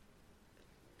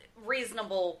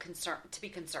reasonable concern to be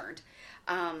concerned.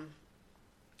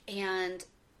 And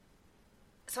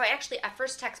so I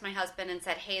first texted my husband and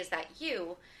said, hey, is that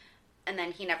you? And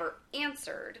then he never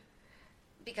answered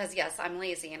because, yes, I'm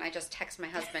lazy. And I just texted my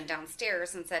husband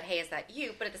downstairs and said, hey, is that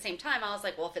you? But at the same time, I was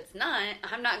like, well, if it's not,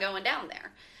 I'm not going down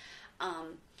there.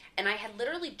 And I had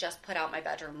literally just put out my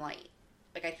bedroom light.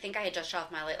 Like, I think I had just shut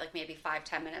off my light like maybe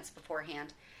 5-10 minutes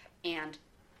beforehand. And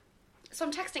so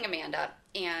I'm texting Amanda,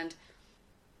 and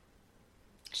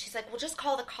she's like, well, just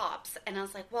call the cops. And I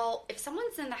was like, well, if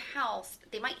someone's in the house,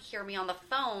 they might hear me on the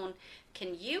phone.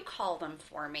 Can you call them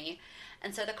for me?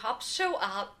 And so the cops show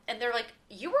up, and they're like,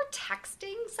 you were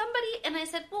texting somebody? And I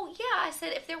said, well, yeah. I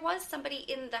said, if there was somebody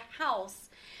in the house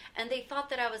and they thought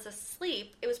that I was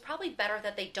asleep, it was probably better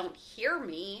that they don't hear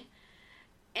me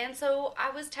And so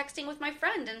I was texting with my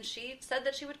friend, and she said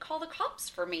that she would call the cops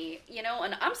for me, you know,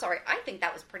 and I'm sorry, I think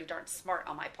that was pretty darn smart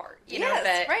on my part. You know,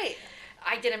 that right.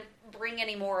 I didn't bring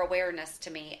any more awareness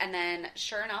to me. And then,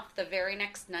 sure enough, the very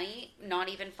next night, not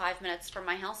even 5 minutes from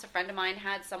my house, a friend of mine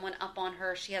had someone up on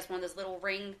her. She has one of those little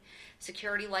Ring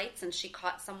security lights, and she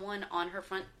caught someone on her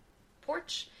front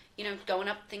porch, you know, going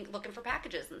up looking for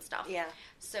packages and stuff. Yeah.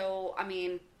 So, I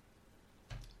mean,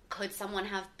 could someone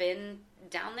have been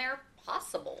down there?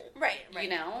 Possible. Right. You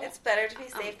know? It's better to be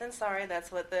safe than sorry.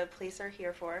 That's what the police are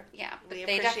here for. Yeah. We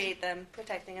appreciate them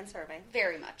protecting and serving.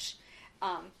 Very much.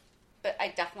 But I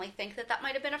definitely think that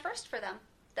might have been a first for them.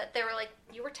 That they were like,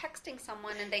 you were texting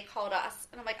someone and they called us.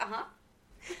 And I'm like, uh-huh.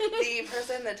 The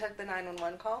person that took the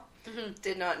 911 call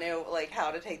did not know, like, how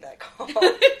to take that call.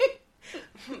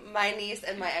 My niece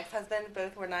and my ex-husband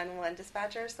both were 911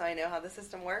 dispatchers, so I know how the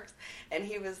system works. And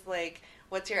he was like,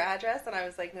 what's your address? And I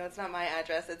was like, no, it's not my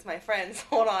address, it's my friend's.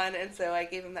 Hold on. And so I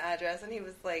gave him the address, and he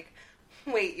was like,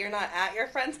 wait, you're not at your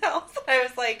friend's house? I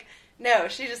was like, no,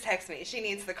 she just texted me. She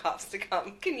needs the cops to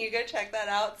come. Can you go check that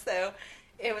out? So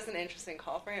it was an interesting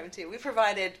call for him, too. We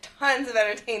provided tons of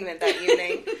entertainment that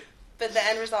evening, but the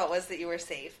end result was that you were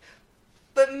safe.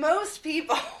 But most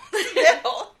people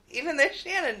still, even though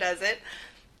Shannon does it,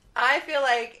 I feel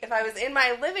like if I was in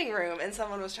my living room and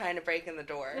someone was trying to break in the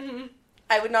door,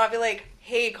 I would not be like,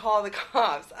 hey, call the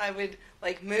cops. I would,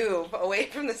 like, move away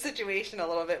from the situation a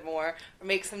little bit more or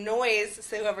make some noise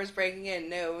so whoever's breaking in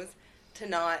knows to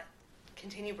not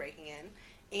continue breaking in.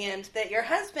 And that your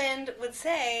husband would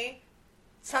say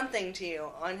something to you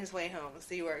on his way home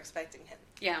so you were expecting him.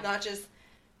 Yeah. Not just,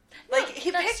 like,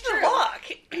 he picked true. the lock.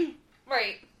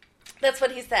 Right. That's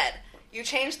what he said. You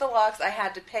changed the locks, I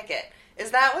had to pick it.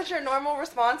 Is that what your normal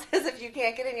response is if you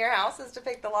can't get in your house, is to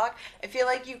pick the lock? I feel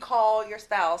like you call your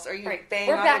spouse or you bang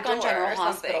We're on back the door on General or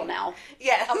Hospital something. now.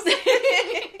 Yes.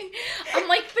 I'm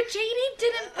like, but JD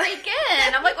didn't break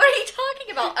in. I'm like, what are you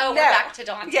talking about? Oh, we're back to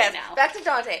Dante now. Back to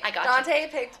Dante. I got Dante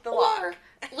picked the lock.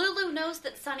 Lulu knows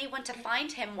that Sunny went to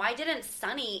find him. Why didn't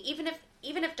Sunny, even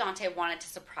if Dante wanted to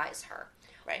surprise her,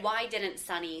 right. Why didn't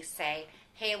Sunny say,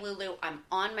 hey, Lulu, I'm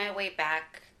on my way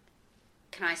back.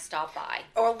 Can I stop by?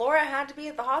 Or Laura had to be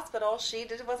at the hospital. She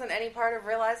wasn't any part of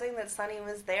realizing that Sunny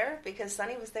was there because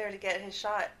Sunny was there to get his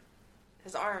shot.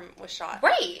 His arm was shot.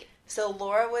 Right. So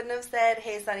Laura wouldn't have said,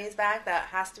 hey, Sunny's back. That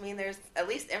has to mean there's at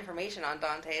least information on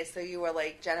Dante. So you were,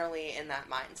 like, generally in that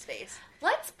mind space.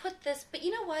 Let's put this, but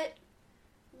you know what?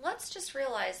 Let's just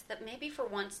realize that maybe for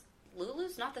once,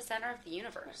 Lulu's not the center of the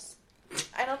universe.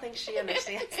 I don't think she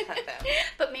understands that, though.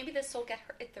 But maybe this will get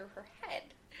her through her head.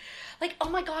 Like, oh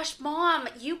my gosh, Mom,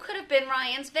 you could have been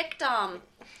Ryan's victim.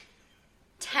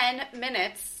 10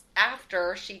 minutes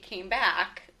after she came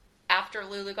back, after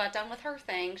Lulu got done with her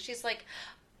thing, she's like,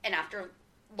 and after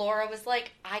Laura was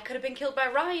like, I could have been killed by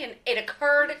Ryan. It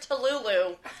occurred to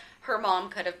Lulu. Her mom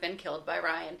could have been killed by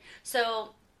Ryan. So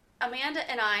Amanda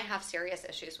and I have serious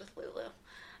issues with Lulu.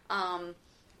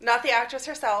 Not the actress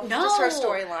herself, no. Just her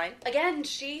storyline. Again,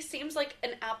 she seems like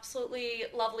an absolutely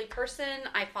lovely person.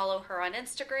 I follow her on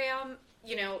Instagram.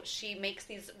 You know, she makes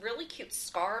these really cute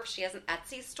scarves. She has an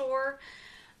Etsy store.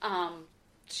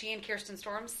 She and Kirsten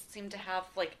Storms seem to have,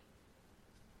 like,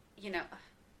 you know,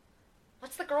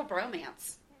 what's the girl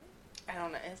bromance? I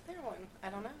don't know. Is there one? I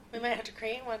don't know. We might have to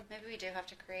create one. Maybe we do have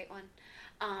to create one.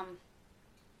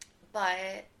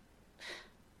 But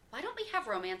why don't we have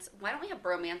romance? Why don't we have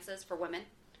bromances for women?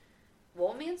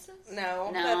 Womances? No,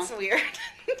 that's weird.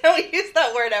 Don't use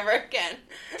that word ever again.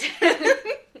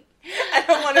 I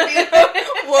don't want to be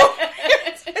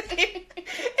womance with you.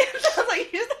 It sounds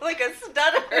like you sound like a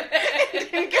stutter.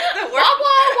 Didn't get the word.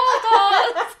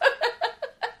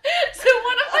 So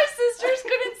one of my sisters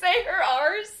couldn't say her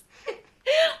R's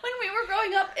when we were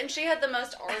growing up, and she had the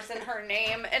most R's in her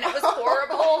name, and it was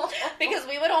horrible because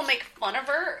we would all make fun of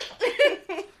her.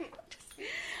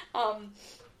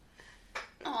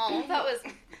 Oh, that was...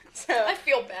 So, I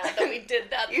feel bad that we did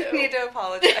that, You though. need to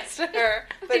apologize to her,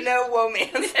 but no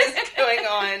womance is going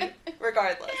on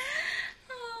regardless.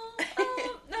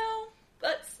 No.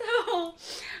 But so...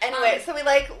 Anyway, so we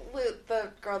like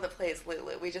the girl that plays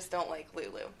Lulu. We just don't like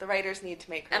Lulu. The writers need to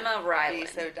make her Emma Ryland. be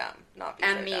so dumb. Not be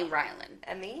Emmy so dumb. Ryland.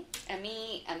 Emmy?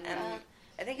 Emma.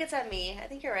 I think it's Emmy. I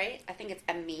think you're right. I think it's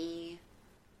Emmy.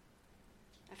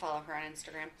 I follow her on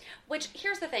Instagram. Which,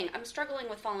 here's the thing. I'm struggling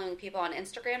with following people on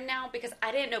Instagram now because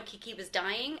I didn't know Kiki was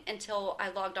dying until I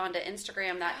logged on to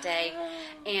Instagram that day.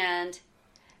 And,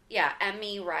 yeah,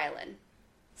 Emmy Ryland.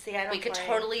 See, I don't We could play.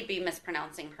 totally be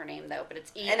mispronouncing her name, though, but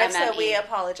it's E-M-M-E. And if so, we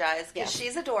apologize, because Yes.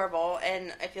 she's adorable,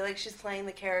 and I feel like she's playing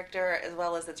the character as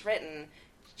well as it's written,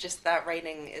 just that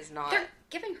writing is not... They're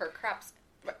giving her crap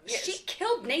She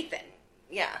killed Nathan.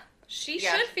 Yeah. She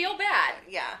should feel bad.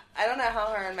 Yeah. I don't know how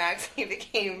her and Maxie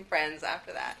became friends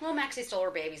after that. Well, Maxie stole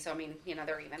her baby, so, I mean,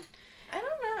 they're even. I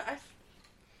don't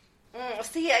know.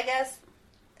 See, I guess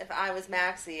if I was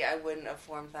Maxie, I wouldn't have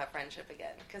formed that friendship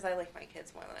again. Because I like my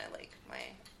kids more than I like my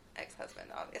ex-husband,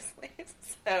 obviously.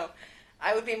 So,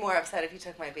 I would be more upset if you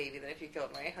took my baby than if you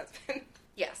killed my husband.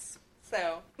 Yes.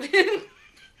 So...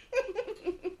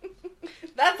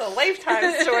 That's a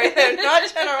Lifetime story, though,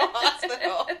 not General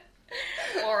Hospital.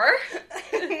 Or,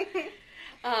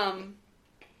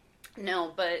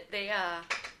 no, but they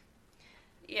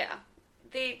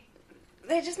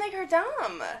just make her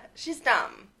dumb. She's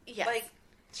dumb. Yes. Like,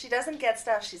 she doesn't get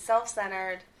stuff. She's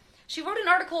self-centered. She wrote an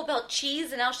article about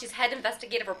cheese, and now she's head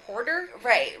investigative reporter.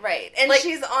 Right. And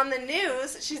she's on the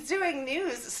news. She's doing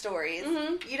news stories.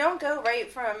 Mm-hmm. You don't go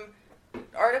right from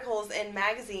articles in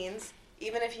magazines,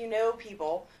 even if you know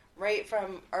people, right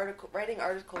from writing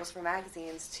articles for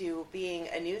magazines to being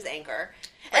a news anchor.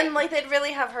 Right. And, they'd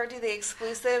really have her do the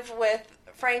exclusive with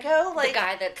Franco? The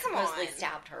guy that supposedly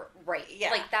stabbed her. Right.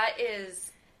 Yeah. That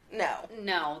is... No,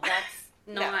 that's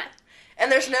not... No.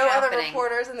 And there's no other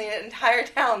reporters in the entire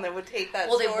town that would take that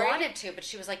story. Well, they wanted to, but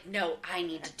she was like, no, I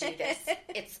need to do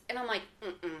this. And I'm like,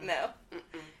 No.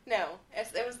 No.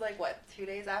 It was 2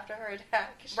 days after her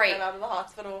attack. She got out of the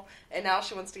hospital, and now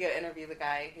she wants to go interview the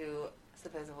guy who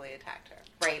supposedly attacked her.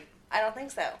 Right. I don't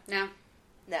think so. No.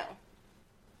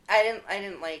 I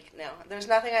didn't like, There's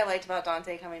nothing I liked about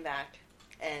Dante coming back,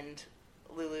 and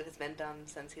Lulu has been dumb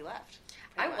since he left.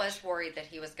 I was worried that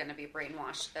he was going to be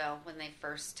brainwashed, though, when they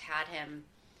first had him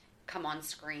come on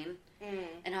screen. Mm.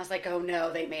 And I was like, oh,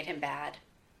 no, they made him bad.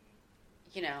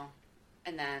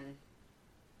 And then...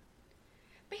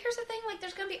 But here's the thing,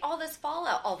 there's going to be all this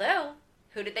fallout. Although,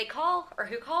 who did they call? Or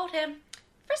who called him?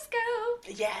 Frisco.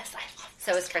 Yes, I love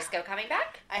Frisco. So is Frisco coming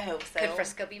back? I hope so. Could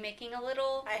Frisco be making a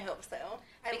little... I hope so.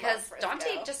 Because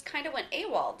Dante just kind of went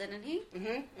AWOL, didn't he?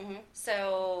 Mm-hmm.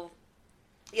 So...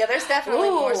 Yeah, there's definitely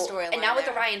more storyline. And now with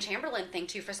the Ryan Chamberlain thing,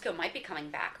 too, Frisco might be coming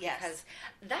back. Yes. Because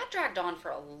that dragged on for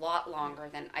a lot longer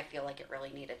than I feel like it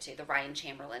really needed to, the Ryan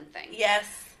Chamberlain thing. Yes,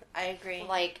 I agree.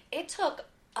 It took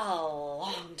a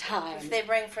long time. If they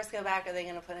bring Frisco back, are they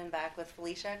going to put him back with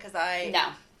Felicia? Because I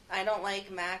don't like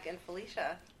Mac and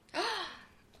Felicia.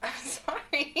 I'm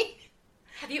sorry.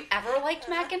 Have you ever liked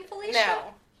Mac and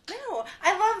Felicia? No.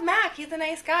 I love Mac. He's a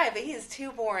nice guy, but he's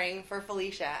too boring for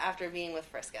Felicia after being with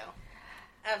Frisco.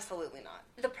 Absolutely not.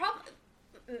 The problem...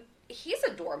 He's a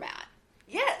doormat.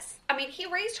 Yes. I mean, he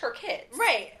raised her kids.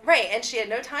 Right. And she had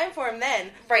no time for him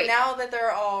then. Right. But now that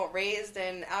they're all raised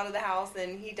and out of the house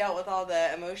and he dealt with all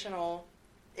the emotional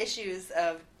issues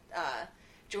of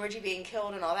Georgie being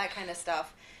killed and all that kind of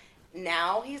stuff,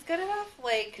 now he's good enough?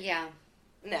 Yeah.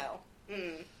 No.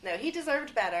 No, he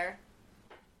deserved better.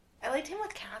 I liked him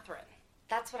with Catherine.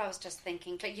 That's what I was just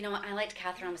thinking. But you know what? I liked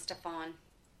Catherine with Stefan.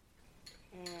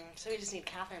 So we just need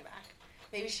Catherine back.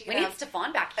 Maybe she can. We need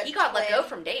Stefan back. He got let go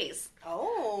from Days.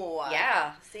 Oh.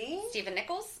 Yeah. See? Stephen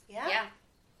Nichols? Yeah.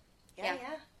 Yeah.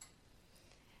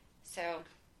 So,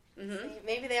 See,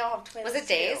 maybe they all have twins. Was it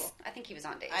Days? I think he was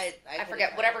on Days. I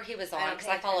forget. Whatever he was on, because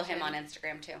I follow him on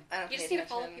Instagram, too. You just need to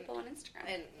follow people on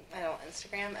Instagram. I don't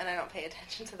Instagram, and I don't pay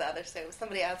attention to the other shows.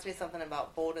 Somebody asked me something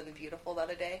about Bold and Beautiful the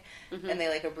other day, and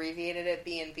they, abbreviated it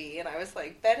B&B, and I was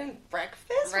like, bed and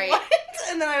breakfast? Right. What?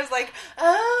 And then I was like,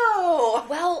 oh!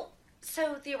 Well...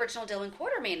 So the original Dylan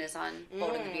Quartermain is on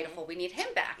Bold and the Beautiful. We need him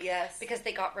back. Yes. Because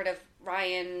they got rid of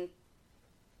Ryan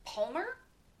Palmer?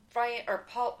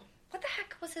 Paul... What the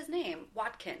heck was his name?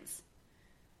 Watkins.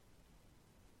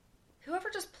 Whoever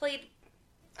just played...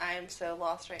 I am so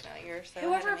lost right now. You're so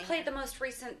Whoever played the most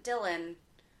recent Dylan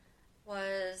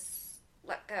was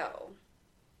let go.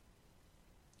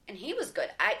 And he was good.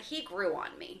 He grew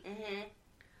on me.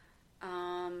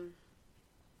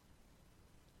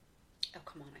 Oh,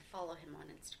 come on. I follow him on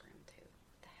Instagram, too.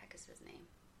 What the heck is his name?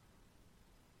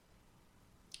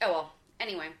 Oh, well.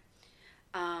 Anyway.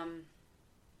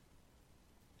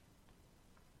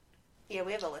 Yeah,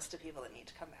 we have a list of people that need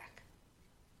to come back.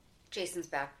 Jason's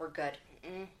back. We're good.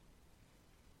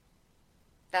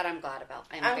 That I'm glad about.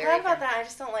 I'm glad about that. I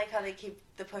just don't like how they keep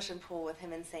the push and pull with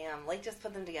him and Sam. Just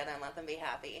put them together and let them be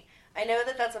happy. I know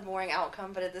that that's a boring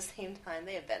outcome, but at the same time,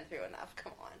 they have been through enough.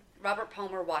 Come on. Robert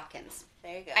Palmer Watkins.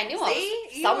 There you go. I knew I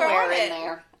was somewhere in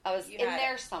there. I was in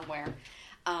there somewhere.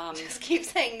 Just keep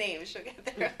saying names. She'll get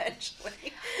there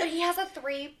eventually. But he has a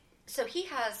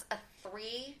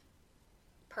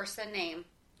 3-person name.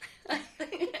 I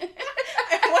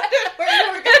wondered where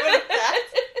you were going with that.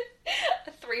 A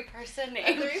 3-person name. A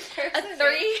 3-person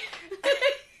name.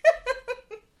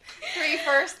 3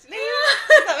 first name?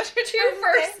 Is that what you're two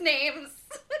first names.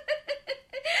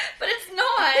 But it's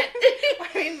not. I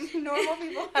mean, normal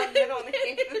people have middle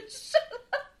names.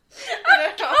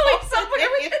 I'm going somewhere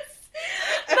with this.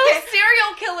 Okay. Most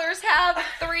serial killers have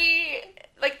three,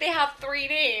 like, they have three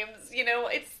names, you know?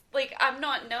 It's, like, I'm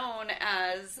not known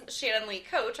as Shannon Lee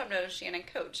Coach. I'm known as Shannon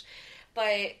Coach.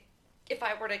 But if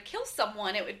I were to kill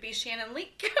someone, it would be Shannon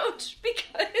Lee Coach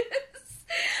because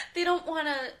they don't want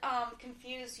to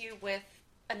confuse you with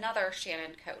another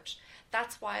Shannon Coach.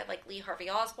 That's why, like, Lee Harvey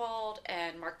Oswald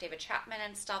and Mark David Chapman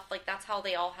and stuff, like, that's how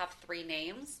they all have three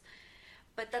names.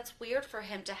 But that's weird for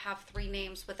him to have three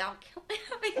names without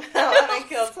having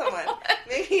killed someone.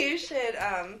 Maybe you should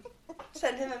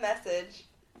send him a message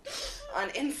on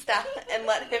Insta and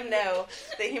let him know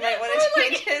that he might want to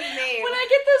change his name. When I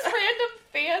get those random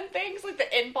fan things, like the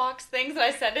inbox things, and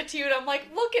I send it to you, and I'm like,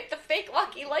 look at the fake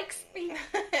Lucky likes me.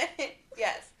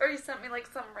 Yes. Or you sent me, like,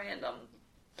 some random...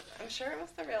 I'm sure it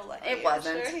was the real Lucky. It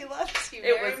wasn't. I'm sure he loves you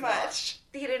It very was much.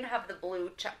 Not. He didn't have the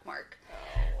blue check mark.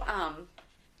 Oh.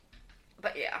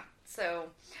 But yeah, so...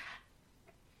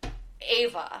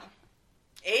 Ava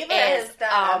is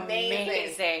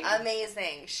amazing.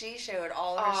 Amazing. She showed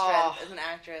all of her strength as an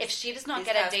actress. If she does not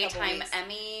get a daytime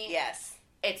Emmy, yes,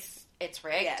 it's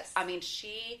rigged. Yes. I mean,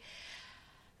 she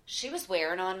was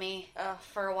wearing on me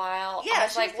for a while. Yeah, I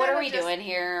was like, what are we doing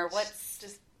here? What's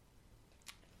just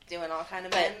doing all kind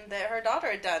of men that her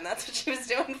daughter had done. That's what she was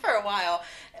doing for a while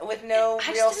with no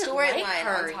real storyline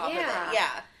on top of it.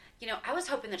 Yeah. You know, I was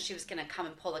hoping that she was going to come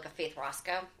and pull like a Faith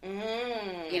Roscoe,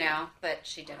 you know, but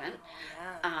she didn't.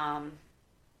 Oh, yeah.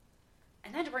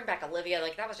 And then to bring back Olivia,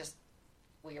 like, that was just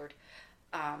weird.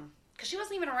 Because she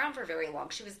wasn't even around for very long.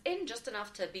 She was in just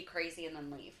enough to be crazy and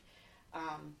then leave.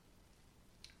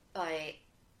 But,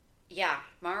 yeah,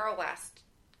 Mara West,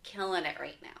 killing it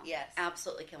right now. Yes.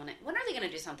 Absolutely killing it. When are they going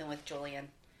to do something with Julian?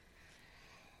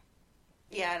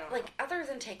 Yeah, I don't know. Like, other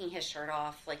than taking his shirt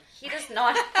off, like, he does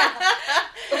not have,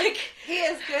 like... He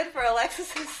is good for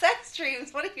Alexis's sex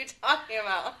dreams. What are you talking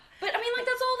about? But, I mean, like,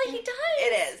 that's all that he does.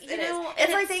 It is. You know?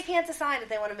 It's like they can't decide if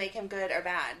they want to make him good or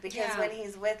bad. Because when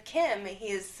he's with Kim, he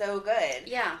is so good.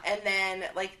 Yeah. And then,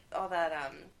 like, all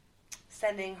that,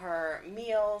 sending her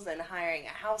meals and hiring a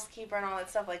housekeeper and all that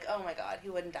stuff, like, oh my God, he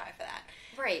wouldn't die for that.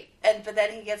 Right. But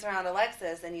then he gets around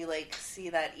Alexis, and you, like, see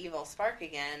that evil spark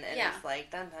again, and it's like,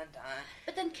 dun, dun, dun.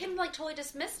 But then Kim, like, totally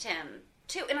dismissed him,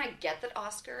 too. And I get that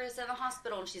Oscar is in the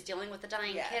hospital, and she's dealing with the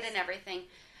dying kid and everything.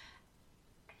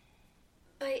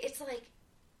 But it's like,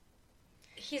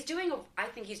 I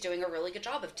think he's doing a really good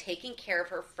job of taking care of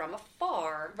her from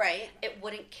afar. Right. It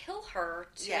wouldn't kill her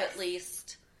to at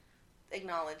least...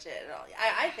 acknowledge it at all.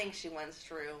 I think she went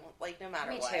through, like, no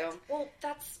matter what. Me too. Well,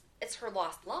 it's her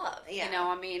lost love. Yeah. You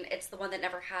know, I mean, it's the one that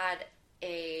never had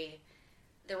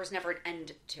there was never an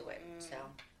end to it. So,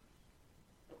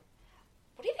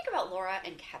 what do you think about Laura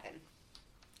and Kevin?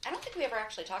 I don't think we ever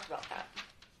actually talked about that.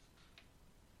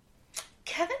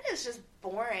 Kevin is just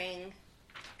boring,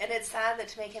 and it's sad that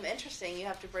to make him interesting, you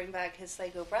have to bring back his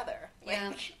psycho brother. Yeah.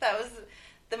 Like, that was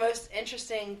the most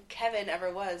interesting Kevin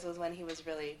ever was when he was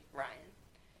really Ryan.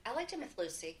 I liked him with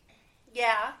Lucy.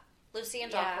 Yeah. Lucy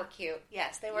and Doc were cute.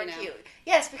 Yes, they were cute.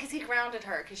 Yes, because he grounded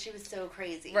her because she was so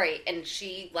crazy. Right, and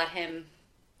she let him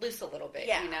loose a little bit,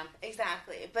 you know?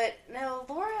 Exactly. But no,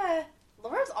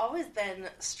 Laura's always been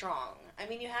strong. I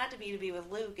mean, you had to be with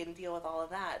Luke and deal with all of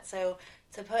that. So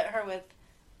to put her with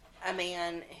a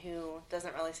man who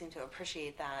doesn't really seem to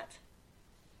appreciate that.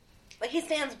 Like, he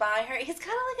stands by her. He's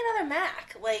kind of like another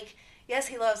Mac. Like, yes,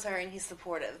 he loves her and he's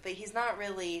supportive, but he's not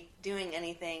really doing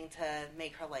anything to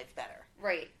make her life better.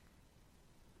 Right.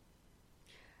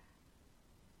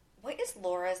 What is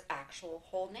Laura's actual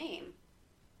whole name?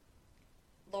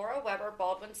 Laura Weber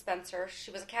Baldwin Spencer.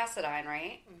 She was a Cassadine,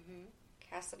 right?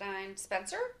 Mm-hmm. Cassadine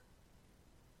Spencer?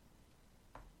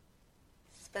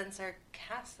 Spencer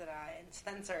Cassadine.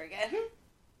 Spencer again.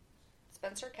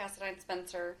 Spencer Cassadine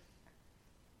Spencer.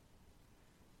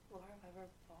 Laura Weber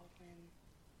Baldwin.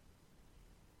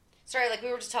 Sorry, like,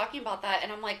 we were just talking about that,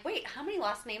 and I'm like, wait, how many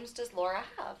last names does Laura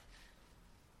have?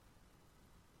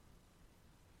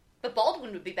 But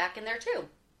Baldwin would be back in there, too.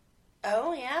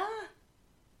 Oh, yeah?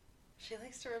 She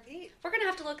likes to repeat. We're going to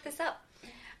have to look this up.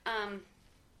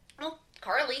 Well,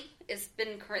 Carly has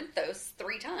been Corinthos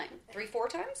 4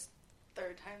 times?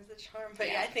 Third time's the charm, but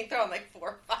yeah, I think they're on like 4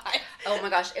 or 5. Oh my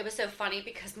gosh, it was so funny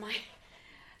because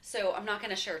so I'm not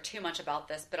going to share too much about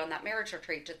this, but on that marriage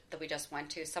retreat that we just went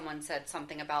to, someone said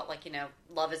something about, like, you know,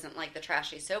 love isn't like the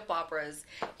trashy soap operas,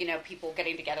 you know, people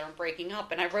getting together and breaking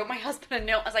up. And I wrote my husband a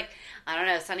note. I was like, I don't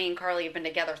know, Sonny and Carly have been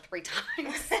together 3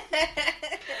 times.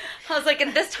 I was like,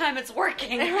 and this time it's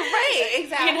working. Right,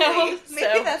 exactly. You know?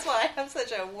 Maybe that's why I have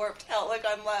such a warped outlook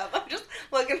on love. I'm just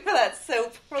looking for that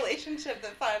soap relationship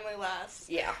that finally lasts.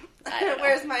 Yeah. I don't know.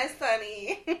 Where's my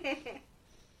Sonny?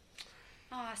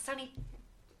 Sonny.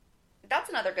 That's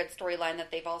another good storyline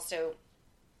that they've also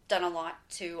done a lot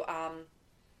to...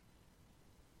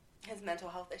 his mental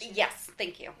health issues. Yes,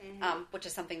 thank you. Which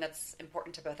is something that's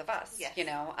important to both of us. Yes. You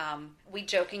know, we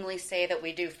jokingly say that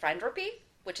we do friendropy,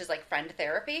 which is like friend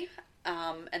therapy,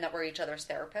 and that we're each other's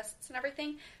therapists and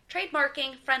everything.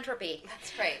 Trademarking friendropy.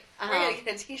 That's right. We're going to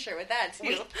get a t-shirt with that, too.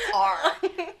 We are.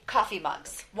 Coffee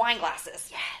mugs, wine glasses.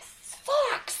 Yes.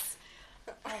 Socks.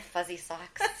 Oh, fuzzy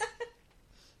socks.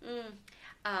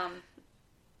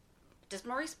 Does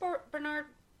Maurice Bernard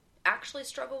actually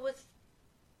struggle with...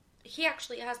 He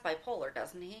actually has bipolar,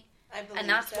 doesn't he? I believe and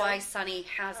that's so. why Sonny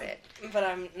has it. But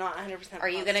I'm not 100% Are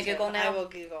you going to Google now? I will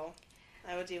Google.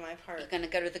 I will do my part. You're going to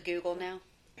go to the Google now?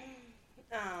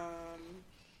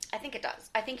 I think it does.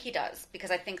 I think he does.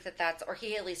 Because I think that's... Or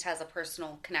he at least has a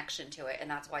personal connection to it. And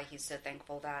that's why he's so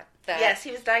thankful that... Yes,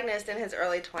 he was diagnosed in his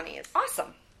early 20s.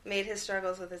 Awesome. Made his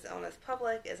struggles with his illness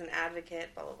public, is an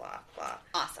advocate, blah, blah, blah, blah.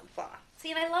 Awesome. Blah.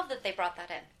 See, and I love that they brought that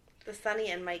in. The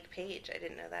Sonny and Mike page. I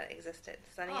didn't know that existed.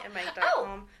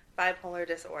 SonnyandMike.com, bipolar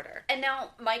disorder. And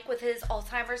now Mike with his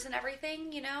Alzheimer's and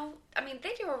everything, you know, I mean,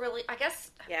 they do a really, I guess,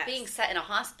 being set in a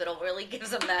hospital really gives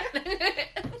them that.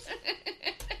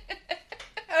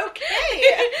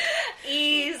 Okay.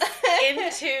 Ease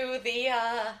into the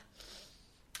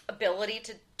ability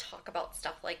to talk about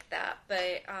stuff like that.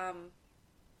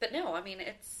 But no, I mean,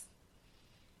 it's,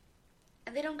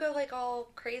 and they don't go like all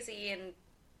crazy and,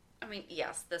 I mean,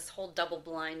 yes, this whole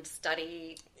double-blind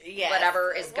study,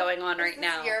 whatever is going on right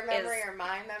now. Your memory or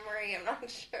my memory? I'm not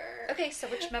sure. Okay, so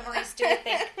which memories do you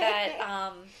think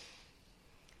that...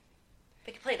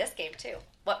 we could play this game, too.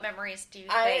 What memories do you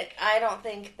think... I don't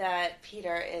think that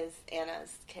Peter is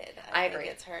Anna's kid. I think agree.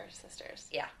 It's her sisters.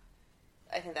 Yeah.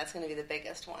 I think that's going to be the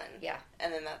biggest one. Yeah.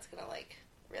 And then that's going to,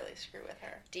 really screw with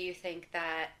her. Do you think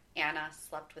that Anna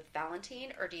slept with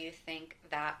Valentine, or do you think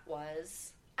that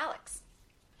was Alex?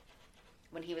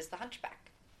 When he was the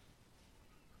hunchback.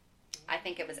 I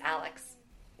think it was Alex.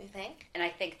 You think? And I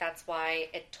think that's why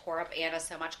it tore up Anna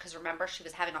so much, because remember, she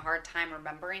was having a hard time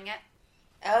remembering it.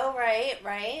 Oh,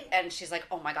 right. And she's like,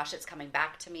 oh my gosh, it's coming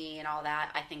back to me and all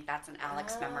that. I think that's an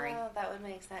Alex memory. Oh, that would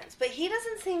make sense. But he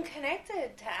doesn't seem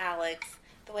connected to Alex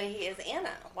the way he is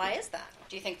Anna. Why is that?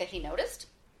 Do you think that he noticed?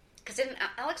 Because didn't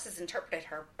Alex has impersonated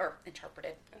her a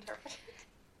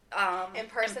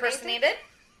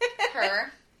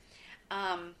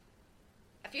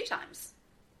few times.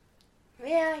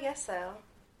 Yeah, I guess so.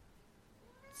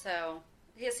 So,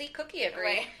 yeah, see, Cookie agreed.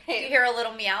 Right. You hear a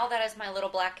little meow, that is my little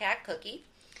black cat, Cookie.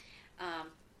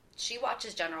 She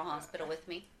watches General Hospital with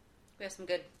me. We have some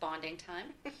good bonding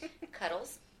time.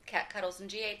 Cuddles. Cat cuddles and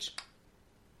GH.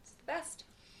 It's the best.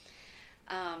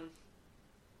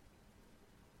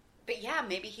 But yeah,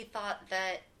 maybe he thought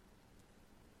that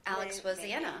Alex was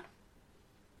maybe. Anna.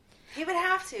 He would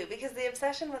have to, because the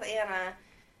obsession with Anna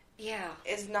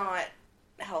is not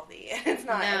healthy. It's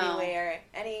not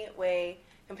any way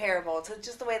comparable to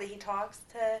just the way that he talks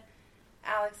to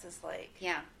Alex is like.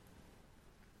 Yeah.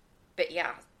 But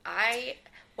yeah,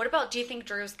 what about, do you think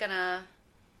Drew's gonna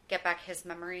get back his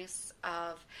memories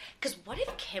of, because what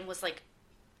if Kim was like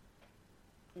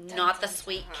not the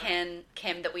sweet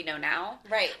Kim that we know now?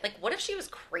 Right. Like, what if she was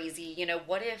crazy? You know,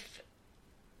 what if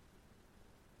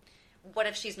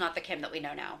she's not the Kim that we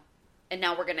know now? And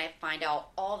now we're going to find out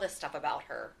all this stuff about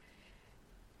her.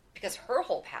 Because her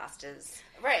whole past is...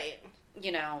 Right.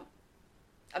 You know,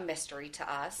 a mystery to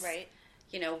us. Right.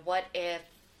 You know, what if...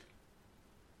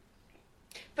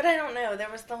 But I don't know.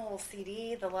 There was the whole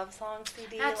CD, the love song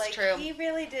CD. That's true. He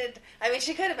really did... I mean,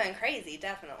 she could have been crazy,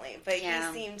 definitely. But he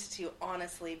seemed to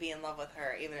honestly be in love with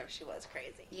her, even if she was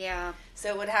crazy. Yeah. So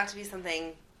it would have to be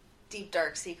something deep,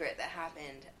 dark secret that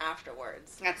happened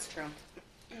afterwards. That's true.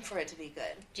 For it to be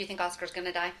good. Do you think Oscar's going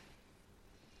to die?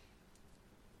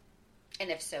 And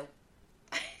if so?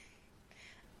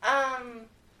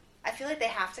 I feel like they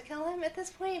have to kill him at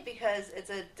this point because it's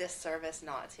a disservice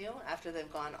not to after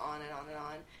they've gone on and on and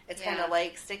on. It's kind of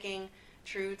like sticking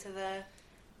true to the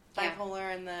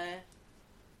bipolar and the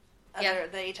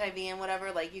HIV and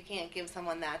whatever. Like, you can't give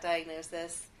someone that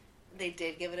diagnosis. They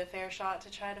did give it a fair shot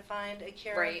to try to find a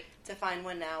cure. Right. To find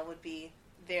one now would be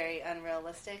very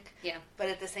unrealistic. Yeah. But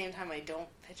at the same time, I don't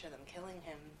picture them killing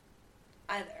him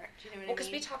either. Do you know what I mean?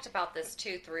 Because we talked about this,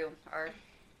 too, through our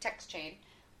text chain,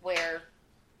 where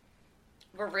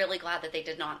we're really glad that they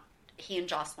did not he and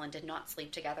Jocelyn did not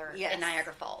sleep together Yes. in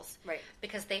Niagara Falls. Right.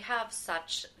 Because they have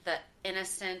such the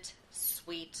innocent,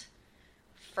 sweet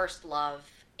first love,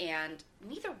 and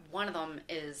neither one of them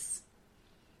is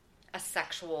a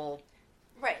sexual...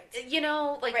 Right. You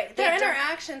know, like... Right. Their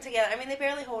interaction together, I mean, they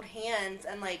barely hold hands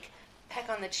and, like, peck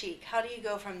on the cheek. How do you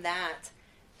go from that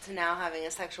to now having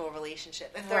a sexual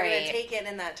relationship? If they're going to take it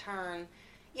in that turn,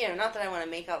 you know, not that I want to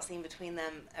make out scene between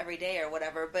them every day or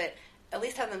whatever, but at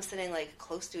least have them sitting, like,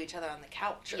 close to each other on the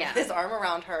couch or with his arm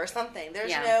around her or something.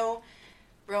 There's no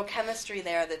real chemistry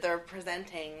there that they're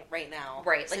presenting right now.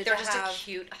 Right. So like, they're just a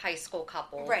cute high school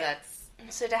couple. Right. That's...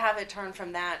 So to have it turn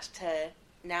from that to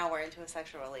now we're into a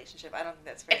sexual relationship, I don't think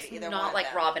that's fair to either one. It's not like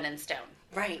them. Robin and Stone.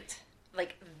 Right.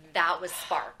 Like, that was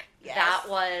spark. Yes. That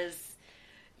was...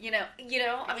 You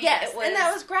know, I mean, yes, it was... and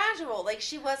that was gradual. Like,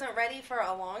 she wasn't ready for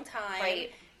a long time.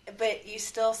 Right. But you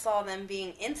still saw them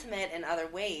being intimate in other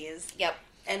ways. Yep.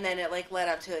 And then it, like, led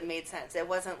up to it and made sense. It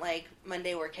wasn't like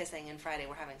Monday we're kissing and Friday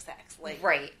we're having sex. Like,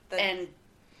 right. And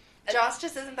Joss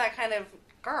just isn't that kind of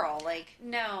girl. Like,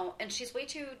 no, and she's way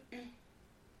too...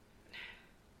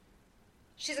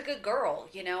 She's a good girl,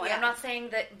 you know? And Yeah. I'm not saying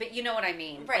that... But you know what I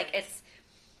mean. Right. Like, it's...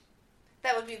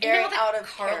 that would be very out of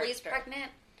Carly's character.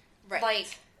 pregnant. Right.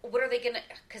 Like, what are they gonna...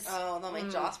 Cause, Oh, they'll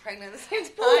make Joss pregnant at the same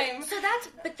Well, time. so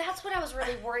that's what I was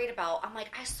really worried about. I'm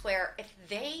like, I swear, if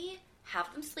they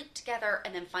have them sleep together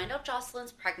and then find out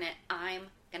Jocelyn's pregnant, I'm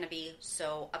gonna be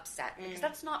so upset because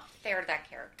that's not fair to that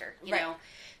character. You know,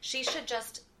 she should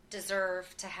just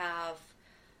deserve to have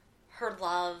her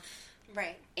love,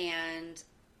 Right. and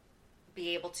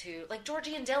be able to, like,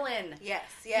 Georgie and Dylan. Yes.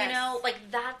 You know, like,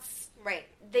 that's right.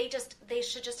 They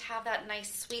should just have that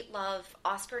nice, sweet love.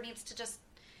 Oscar needs to just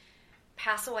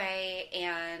pass away,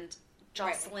 and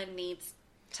Jocelyn needs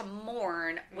to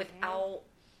mourn without...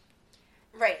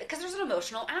 Right. Because there's an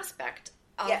emotional aspect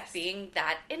of being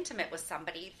that intimate with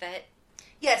somebody that...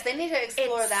 Yes, they need to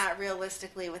explore that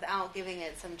realistically without giving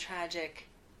it some tragic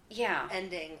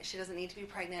ending. She doesn't need to be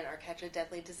pregnant or catch a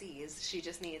deadly disease. She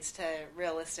just needs to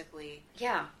realistically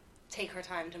take her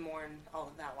time to mourn all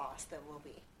of that loss that will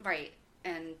be. Right.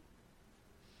 And...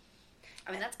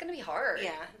 I mean, that's going to be hard.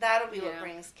 Yeah, that'll be what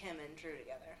brings Kim and Drew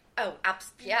together. Oh,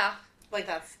 absolutely. Yeah. Like,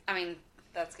 that's... I mean...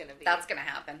 That's going to be... That's going to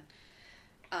happen.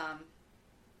 I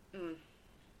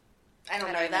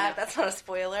don't know that. That's not a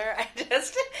spoiler. I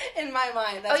just... In my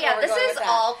mind, that's this is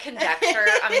all conjecture.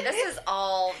 I mean, this is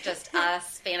all just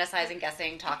us fantasizing,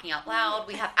 guessing, talking out loud.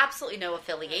 We have absolutely no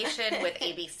affiliation with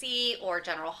ABC or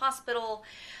General Hospital.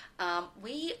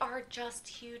 We are just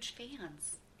huge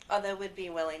fans. Although would be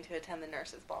willing to attend the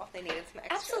nurse's ball if they needed some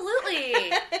extra.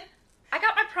 Absolutely. I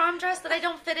got my prom dress that I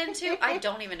don't fit into. I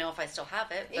don't even know if I still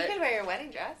have it. But... You could wear your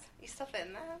wedding dress. You still fit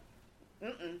in that?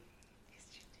 Mm-mm.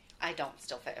 I don't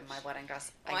still fit in my wedding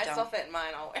dress. Well, I still fit in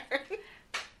mine. I'll wear it.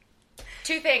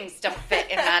 Two things don't fit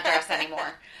in that dress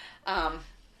anymore.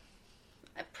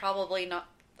 Probably not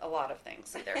a lot of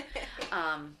things either.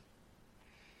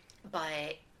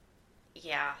 But,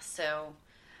 yeah, so...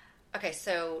 Okay,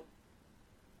 so...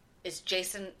 Is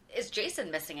Jason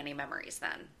missing any memories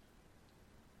then?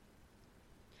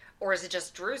 Or is it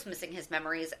just Drew's missing his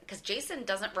memories? Because Jason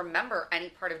doesn't remember any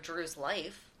part of Drew's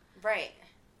life. Right.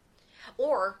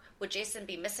 Or would Jason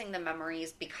be missing the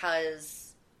memories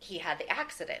because he had the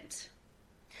accident?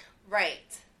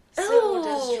 Right. So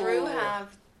does Drew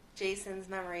have Jason's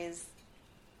memories?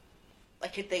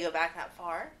 Like, could they go back that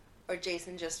far? Or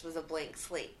Jason just was a blank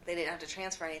slate? They didn't have to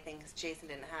transfer anything because Jason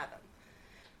didn't have them.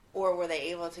 Or were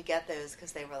they able to get those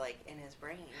because they were, like, in his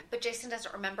brain? But Jason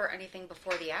doesn't remember anything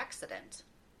before the accident.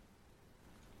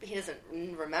 He doesn't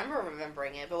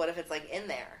remembering it, but what if it's, like, in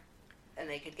there and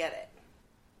they could get it?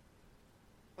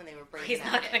 When they were bringing He's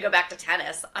that not going to go back to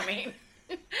tennis. I mean,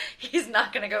 he's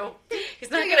not going to go...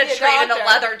 He's not He's going to trade in a doctor.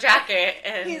 leather jacket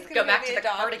and go back to be the a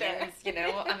doctor. cardigans, you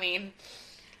know? I mean,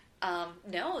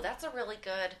 no, that's a really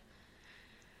good...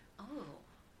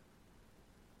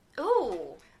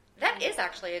 Ooh, that is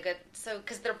actually a good... So,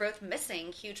 because they're both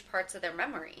missing huge parts of their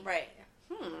memory. Right.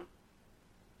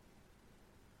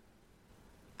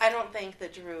 I don't think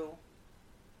that Drew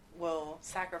will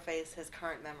sacrifice his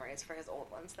current memories for his old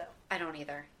ones, though. I don't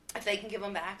either. If they can give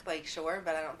them back, like, sure,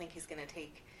 but I don't think he's going to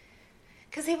take...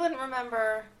 Because he wouldn't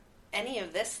remember any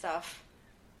of this stuff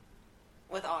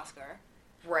with Oscar.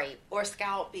 Right. Or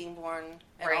Scout being born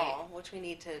at Right. all, which we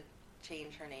need to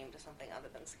change her name to something other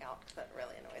than Scout, because that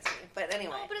really annoys me. But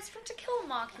anyway. Oh, but it's from To Kill a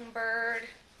Mockingbird.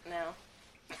 No.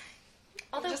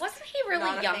 Although, Just wasn't he really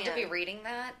not a young to fan. be reading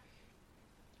that?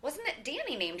 Wasn't it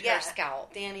Danny named Yeah, her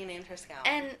Scout? Danny named her Scout.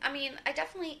 And, I mean,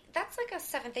 that's like a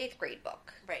 7th, 8th grade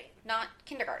book. Right. Not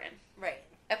kindergarten. Right.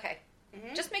 Okay.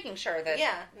 Mm-hmm. Just making sure that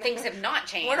Yeah. things have not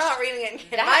changed. We're not reading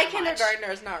it. My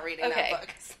kindergartner is not reading that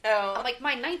book. So, I'm like,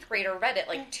 my 9th grader read it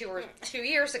like 2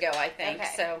 years ago, I think. Okay.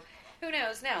 So who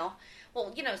knows now?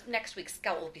 Well, next week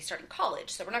Scout will be starting college,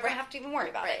 so we're not going to have to even worry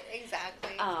about right, it.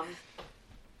 exactly.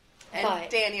 And but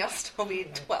Daniel still be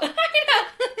 12. I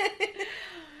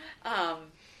know.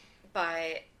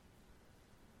 But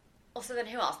also, then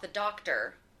who else? The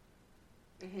doctor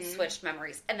switched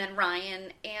memories, and then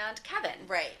Ryan and Kevin.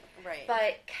 Right.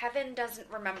 But Kevin doesn't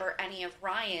remember any of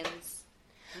Ryan's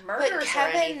murders But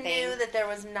Kevin or anything. knew that there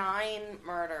was 9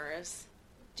 murders.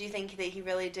 Do you think that he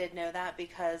really did know that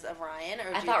because of Ryan?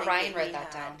 Or I do thought you think Ryan that wrote he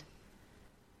that down.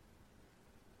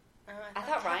 I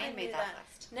thought Ryan Kevin made knew that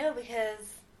list. No,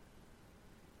 because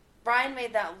Ryan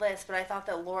made that list, but I thought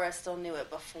that Laura still knew it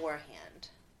beforehand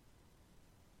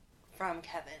from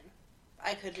Kevin.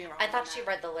 I could be wrong. I thought on she that.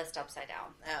 read the list upside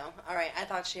down. Oh, all right. I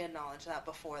thought she acknowledged that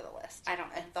before the list. I don't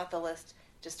know. I thought the list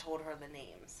just told her the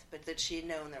names, but that she had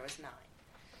known there was 9.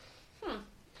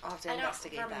 I'll have to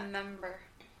investigate I don't remember.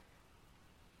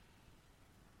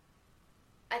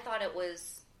 I thought it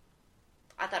was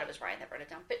Ryan that wrote it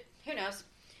down, but who knows?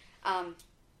 Oh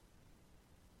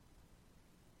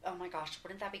my gosh,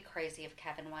 wouldn't that be crazy if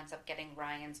Kevin winds up getting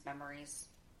Ryan's memories?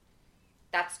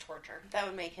 That's torture. That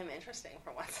would make him interesting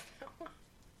for once.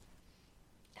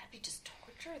 That'd be just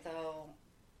torture, though.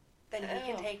 Then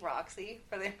he can take Roxy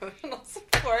for the emotional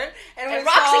support, and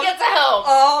Roxy gets a help.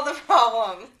 All the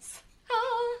problems.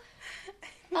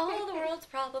 All the world's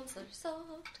problems are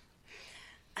solved.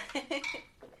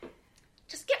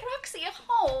 Just get Roxy a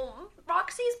home.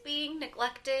 Roxy's being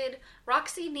neglected.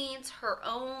 Roxy needs her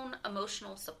own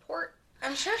emotional support.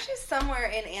 I'm sure she's somewhere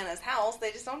in Anna's house.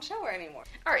 They just don't show her anymore.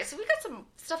 All right, so we got some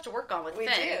stuff to work on with Finn.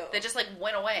 do. That just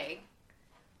went away.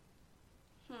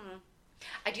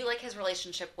 I do like his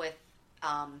relationship with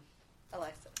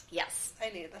Alexa. Yes. I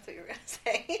knew that's what you were going to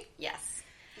say. Yes.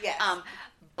 Yes.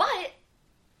 But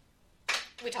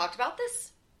we talked about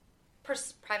this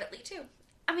privately too.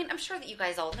 I mean, I'm sure that you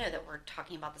guys all know that we're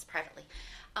talking about this privately.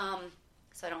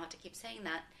 So I don't have to keep saying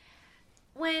that.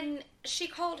 When she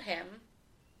called him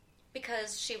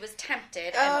because she was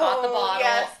tempted and bought the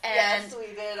bottle and we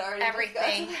did already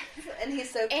everything. And he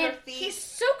soaked her feet. He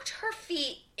soaked her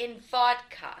feet in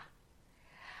vodka.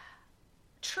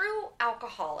 True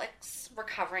alcoholics,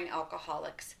 recovering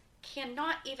alcoholics,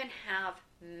 cannot even have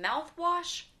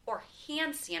mouthwash or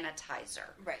hand sanitizer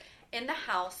in the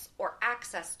house or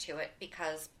access to it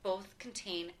because both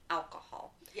contain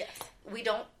alcohol. Yes.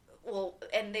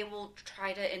 And they will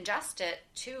try to ingest it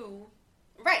to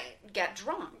get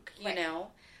drunk, you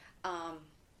know.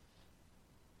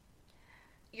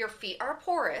 Your feet are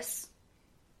porous.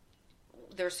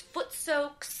 There's foot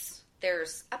soaks.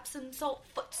 There's Epsom salt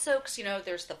foot soaks.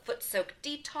 There's the foot soak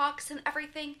detox and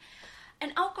everything.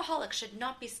 An alcoholic should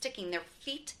not be sticking their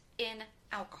feet in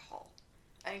alcohol.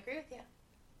 I agree with you.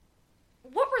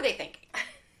 What were they thinking?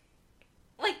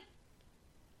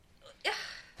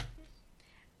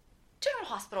 General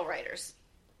Hospital writers.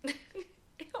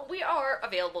 We are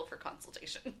available for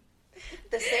consultation.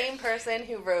 The same person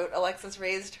who wrote Alexis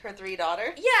raised her 3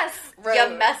 daughters. Yes,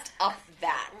 you messed up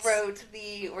that. Wrote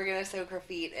we're going to soak her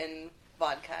feet in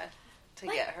vodka to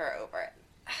get her over it.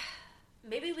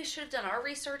 Maybe we should have done our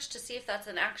research to see if that's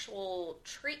an actual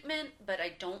treatment, but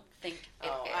I don't think it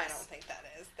is. I don't think that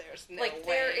is. There's no way.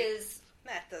 There is...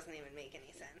 That doesn't even make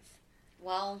any sense.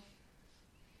 Well,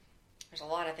 there's a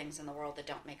lot of things in the world that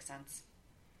don't make sense.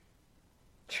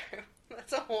 True.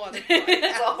 That's a whole other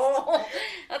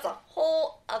That's a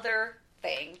whole other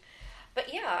thing.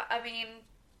 But yeah, I mean,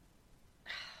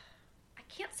 I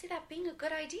can't see that being a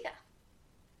good idea.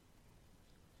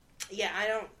 Yeah, I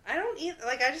don't either.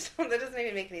 That doesn't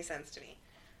even make any sense to me.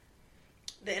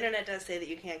 The internet does say that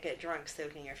you can't get drunk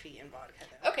soaking your feet in vodka,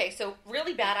 though. Okay, so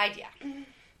really bad idea.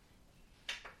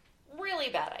 Really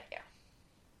bad idea.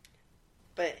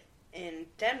 But in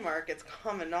Denmark, it's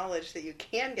common knowledge that you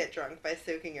can get drunk by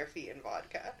soaking your feet in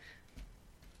vodka.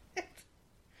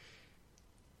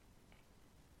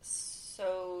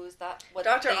 So is that what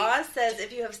Dr. Oz says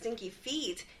if you have stinky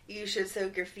feet, you should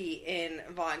soak your feet in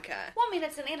vodka. Well, I mean,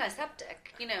 it's an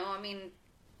antiseptic.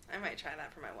 I might try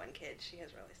that for my one kid. She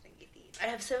has really stinky feet. I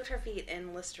have soaked her feet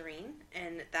in Listerine,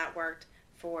 and that worked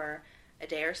for a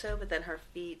day or so, but then her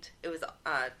feet, it was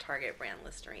Target brand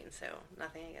Listerine, so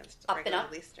nothing against regular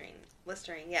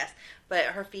Listerine, yes. But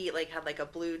her feet had a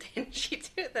blue tinge to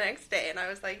it the next day, and I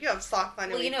was like, you have soft on,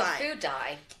 you'll be fine. Food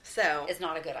dye is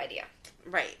not a good idea.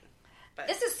 Right. But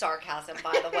this is sarcasm,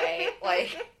 by the way.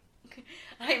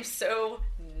 I'm so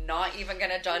not even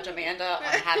going to judge Amanda on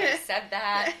having said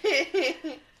that.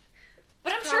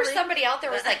 But I'm sure somebody out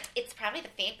there was like, it's probably the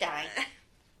food dye.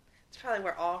 It's probably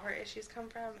where all her issues come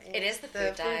from. It is the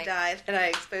food dye that I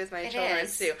expose my children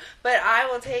to. But I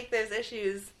will take those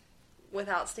issues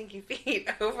without stinky feet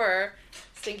over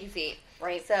stinky feet.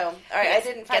 Right. So, all right, I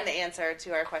didn't find the answer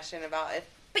to our question about if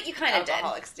but you kind of did.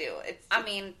 Alcoholics do. It's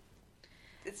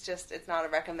not a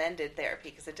recommended therapy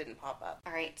because it didn't pop up.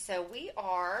 All right, so we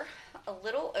are a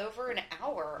little over an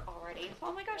hour already.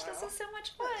 Oh my gosh, This is so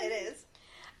much fun. It is.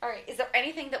 All right, is there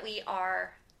anything that we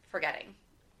are forgetting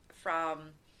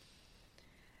from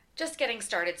just getting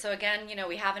started? So again,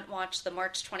 we haven't watched the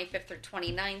March 25th through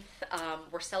 29th.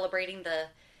 We're celebrating the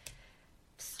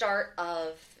start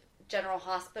of General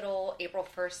Hospital, April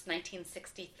 1st,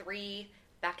 1963,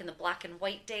 back in the black and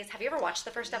white days. Have you ever watched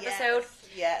the first episode?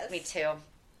 Yes. Me too.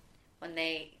 When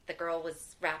the girl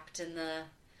was wrapped in the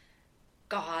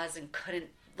gauze and couldn't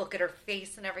look at her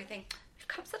face and everything. We've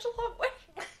come such a long way.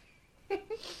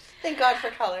 Thank God for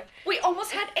color. We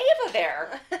almost had Ava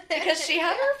there because she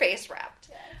had her face wrapped.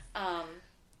 Yes.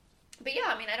 But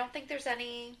yeah, I don't think there's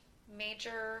any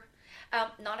major...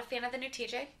 not a fan of the new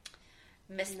TJ.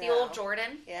 Miss the old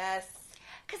Jordan. Yes.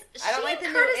 Because I don't like the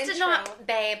Curtis new did intro. not...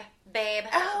 Babe.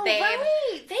 Oh,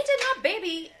 right. They did not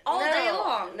baby all day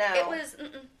long. No. It was...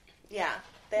 Yeah.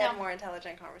 They had more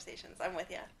intelligent conversations. I'm with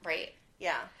you. Right.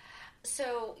 Yeah.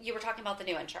 So, you were talking about the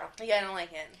new intro. Yeah, I don't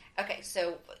like it. Okay,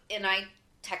 so, and I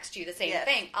text you the same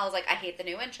thing. I was like, I hate the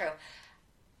new intro.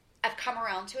 I've come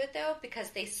around to it, though, because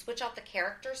they switch out the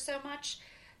characters so much.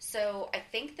 So, I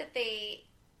think that it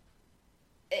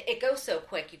goes so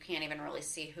quick, you can't even really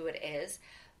see who it is.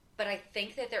 But I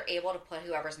think that they're able to put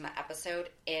whoever's in the episode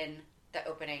in the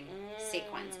opening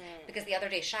sequence. Because the other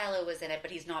day Shiloh was in it,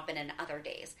 but he's not been in other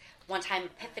days. One time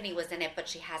Epiphany was in it, but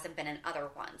she hasn't been in other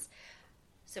ones.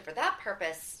 So for that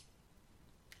purpose,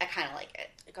 I kind of like it.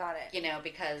 Got it.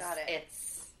 Because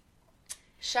it's...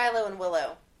 Shiloh and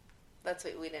Willow. That's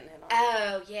what we didn't hit on.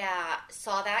 Oh, yeah.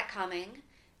 Saw that coming.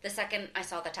 The second I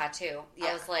saw the tattoo,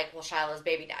 I was like, well, Shiloh's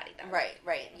baby daddy then. Right.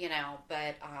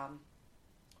 But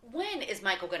when is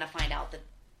Michael going to find out that...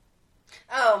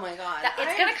 Oh, my God.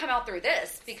 It's going to come out through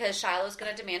this, because Shiloh's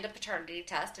going to demand a paternity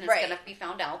test, and it's going to be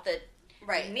found out that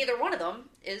neither one of them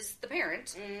is the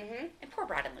parent. Mm-hmm. And poor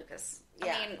Brad and Lucas.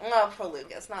 Yeah. Well, poor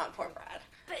Lucas, not poor Brad.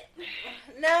 But...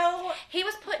 No. He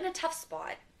was put in a tough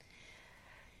spot.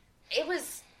 It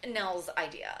was Nell's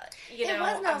idea. It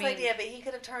was Nell's idea, but he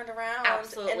could have turned around.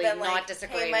 Absolutely, and then, not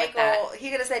disagreeing hey, Michael, with that. He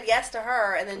could have said yes to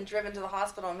her and then driven to the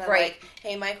hospital and been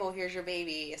hey, Michael, here's your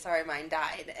baby. Sorry, mine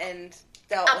died. And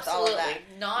dealt with all of that.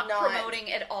 Not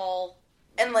promoting at all.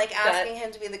 And, asking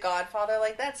him to be the godfather,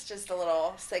 that's just a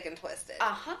little sick and twisted.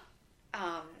 Uh-huh.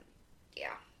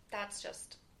 Yeah, that's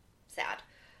just sad.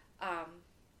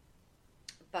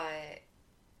 But...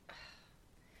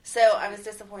 So, I was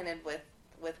disappointed with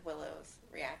Willow's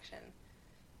reaction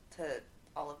to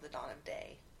all of the Dawn of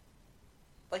Day.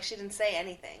 She didn't say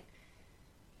anything.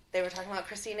 They were talking about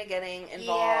Christina getting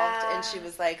involved, and she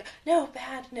was like, no,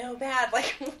 bad. You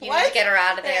what? need to get her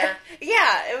out of there.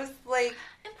 Yeah, it was like...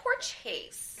 And poor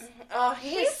Chase. Oh,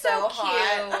 he's so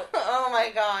hot. Cute. Oh,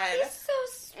 my God. He's so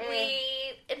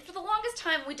sweet. And for the longest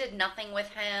time, we did nothing with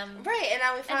him. Right, and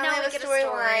now we finally have a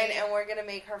storyline, and we're going to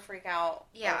make her freak out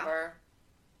over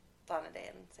Dawn of Day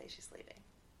and say she's leaving.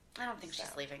 I don't think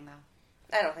she's leaving,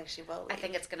 though. I don't think she will leave. I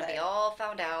think it's going to be all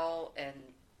found out, and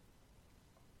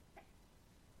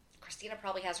Christina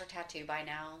probably has her tattoo by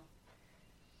now.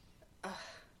 Ugh.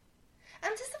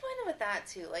 I'm disappointed with that,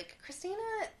 too. Christina,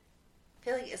 I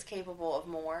feel is capable of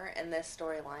more, and this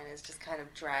storyline is just kind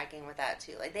of dragging with that,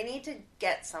 too. They need to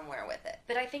get somewhere with it.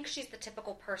 But I think she's the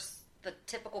typical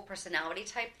personality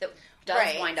type that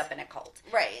does wind up in a cult.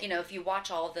 Right. If you watch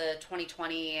all the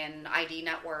 2020 and ID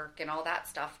Network and all that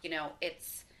stuff,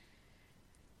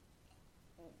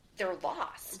 they're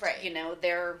lost. Right.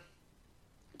 They're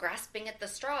grasping at the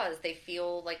straws. They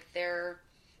feel like they're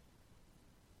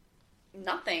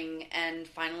nothing, and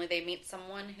finally they meet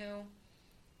someone who...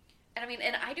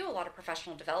 And I do a lot of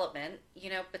professional development,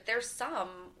 but there's some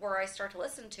where I start to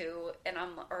listen to, and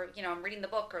I'm reading the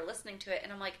book or listening to it,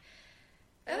 and I'm like,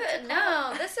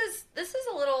 no, this is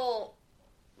a little,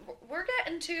 we're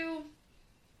getting too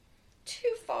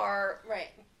far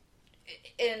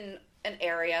in an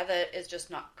area that is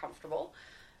just not comfortable.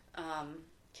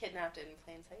 Kidnapped in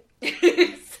plain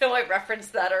sight. So I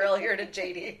referenced that earlier to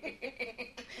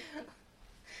JD.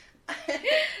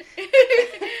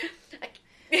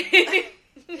 I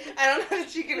don't know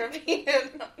if you can repeat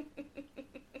it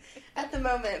at the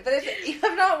moment, but if you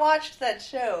have not watched that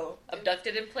show,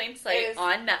 Abducted in Plain Sight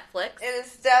on Netflix. It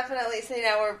is definitely, so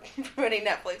now we're promoting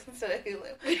Netflix instead of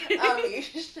Hulu. You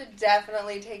should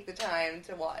definitely take the time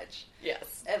to watch.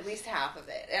 Yes. At least half of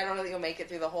it. I don't know that you'll make it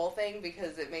through the whole thing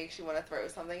because it makes you want to throw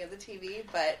something at the TV,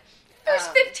 but... There's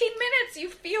 15 minutes, you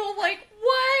feel like,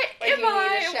 what am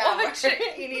I watching?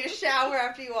 You need a shower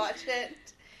after you watch it.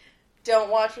 Don't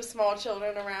watch with small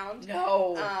children around.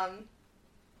 No.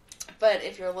 But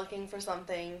if you're looking for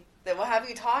something that will have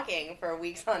you talking for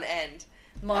weeks on end,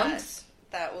 months,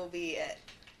 that will be it.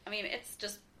 I mean, it's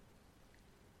just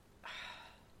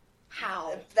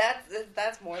how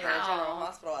that's more than a General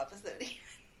Hospital episode,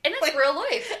 and it's real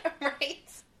life, right?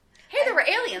 Hey, there were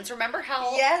aliens. Remember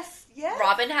how? Yes.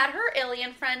 Robin had her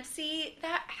alien friend. See,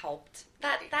 that helped.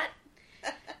 That.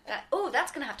 Oh,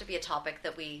 that's gonna have to be a topic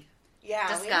that we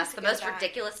discuss. The most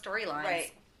ridiculous storylines.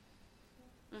 Right.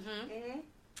 Mm-hmm.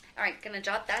 All right, gonna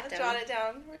jot that down. Jot it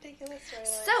down. Ridiculous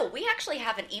storylines. So we actually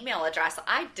have an email address.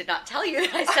 I did not tell you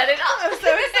that I set it up. I'm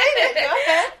so excited. Go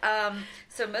ahead.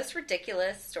 So most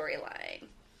ridiculous storyline.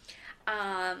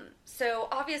 So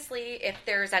obviously, if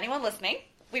there's anyone listening,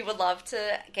 we would love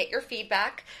to get your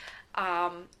feedback,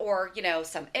 or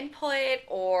some input,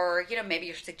 or maybe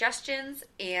your suggestions,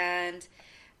 and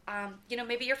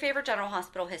maybe your favorite General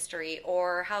Hospital history,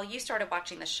 or how you started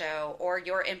watching the show, or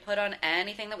your input on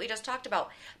anything that we just talked about.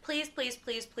 Please, please,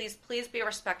 please, please, please be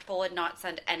respectful and not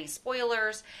send any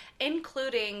spoilers,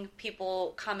 including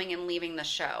people coming and leaving the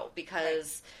show,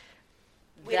 because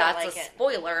that's a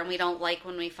spoiler, and we don't like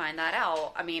when we find that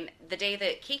out. I mean, the day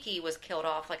that Kiki was killed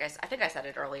off, like I think I said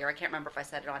it earlier. I can't remember if I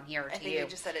said it on here or to you. I think you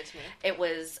just said it to me. It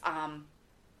was, I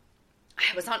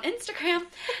was on Instagram,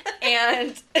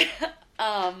 and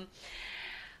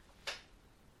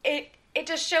it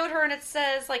just showed her, and it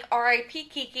says, like, R.I.P.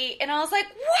 Kiki, and I was like,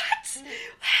 what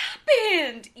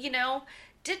happened?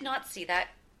 Did not see that.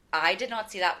 I did not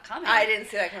see that coming. I didn't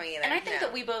see that coming either. And I think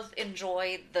that we both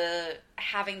enjoy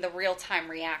having the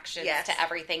real-time reactions to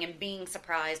everything and being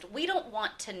surprised. We don't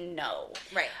want to know.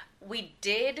 Right. We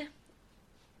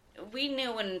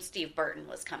knew when Steve Burton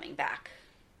was coming back.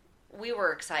 We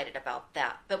were excited about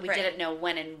that, but we didn't know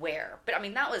when and where. But, I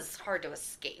mean, that was hard to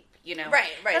escape,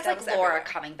 Right. That's that like Laura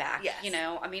coming back, yes.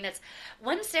 I mean, it's...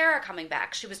 When Sarah coming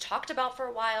back, she was talked about for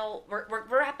a while. We're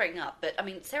wrapping up, but, I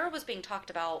mean, Sarah was being talked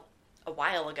about a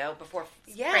while ago before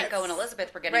Franco and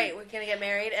Elizabeth were getting... Right, we're going to get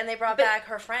married, and they brought back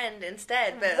her friend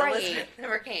instead, but Elizabeth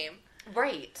never came.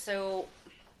 Right, so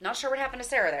not sure what happened to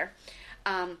Sarah there.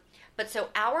 But so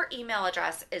our email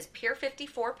address is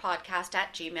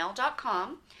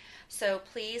pier54podcast@gmail.com. So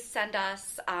please send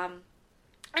us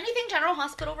anything General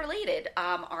Hospital related.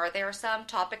 Are there some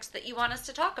topics that you want us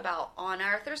to talk about on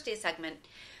our Thursday segment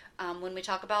when we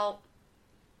talk about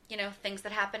things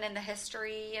that happen in the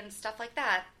history and stuff like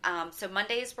that. So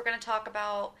Mondays, we're going to talk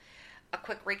about a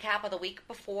quick recap of the week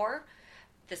before.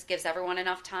 This gives everyone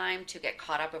enough time to get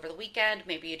caught up over the weekend.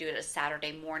 Maybe you do it a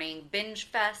Saturday morning. Binge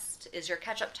Fest is your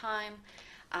catch-up time.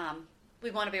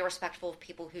 We want to be respectful of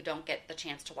people who don't get the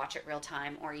chance to watch it real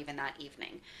time or even that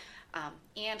evening.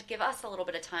 And give us a little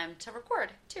bit of time to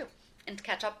record, too, and to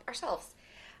catch up ourselves.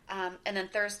 And then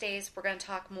Thursdays, we're going to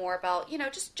talk more about,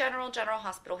 just general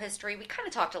Hospital history. We kind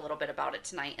of talked a little bit about it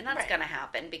tonight, and that's going to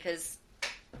happen because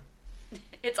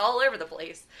it's all over the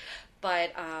place.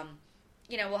 But,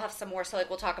 we'll have some more. So,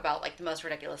 we'll talk about, the most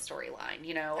ridiculous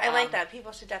storyline, I like that.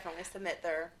 People should definitely submit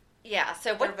their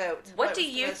so their vote. What do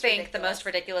you think the most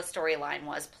ridiculous storyline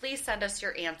was? Please send us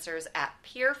your answers at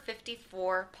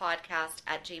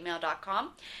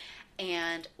pier54podcast@gmail.com.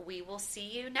 And we will see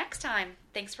you next time.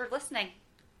 Thanks for listening.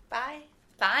 Bye.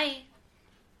 Bye.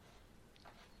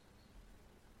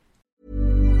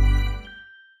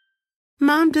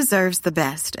 Mom deserves the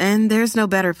best, and there's no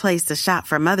better place to shop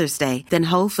for Mother's Day than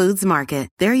Whole Foods Market.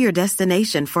 They're your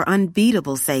destination for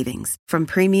unbeatable savings, from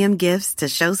premium gifts to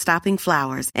show-stopping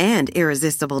flowers and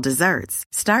irresistible desserts.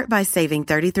 Start by saving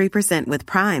 33% with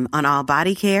Prime on all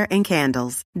body care and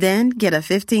candles. Then get a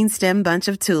 15-stem bunch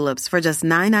of tulips for just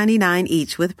 $9.99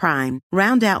 each with Prime.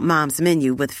 Round out Mom's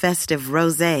menu with festive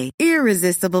rosé,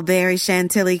 irresistible berry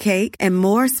chantilly cake, and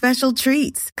more special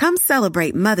treats. Come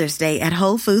celebrate Mother's Day at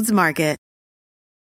Whole Foods Market.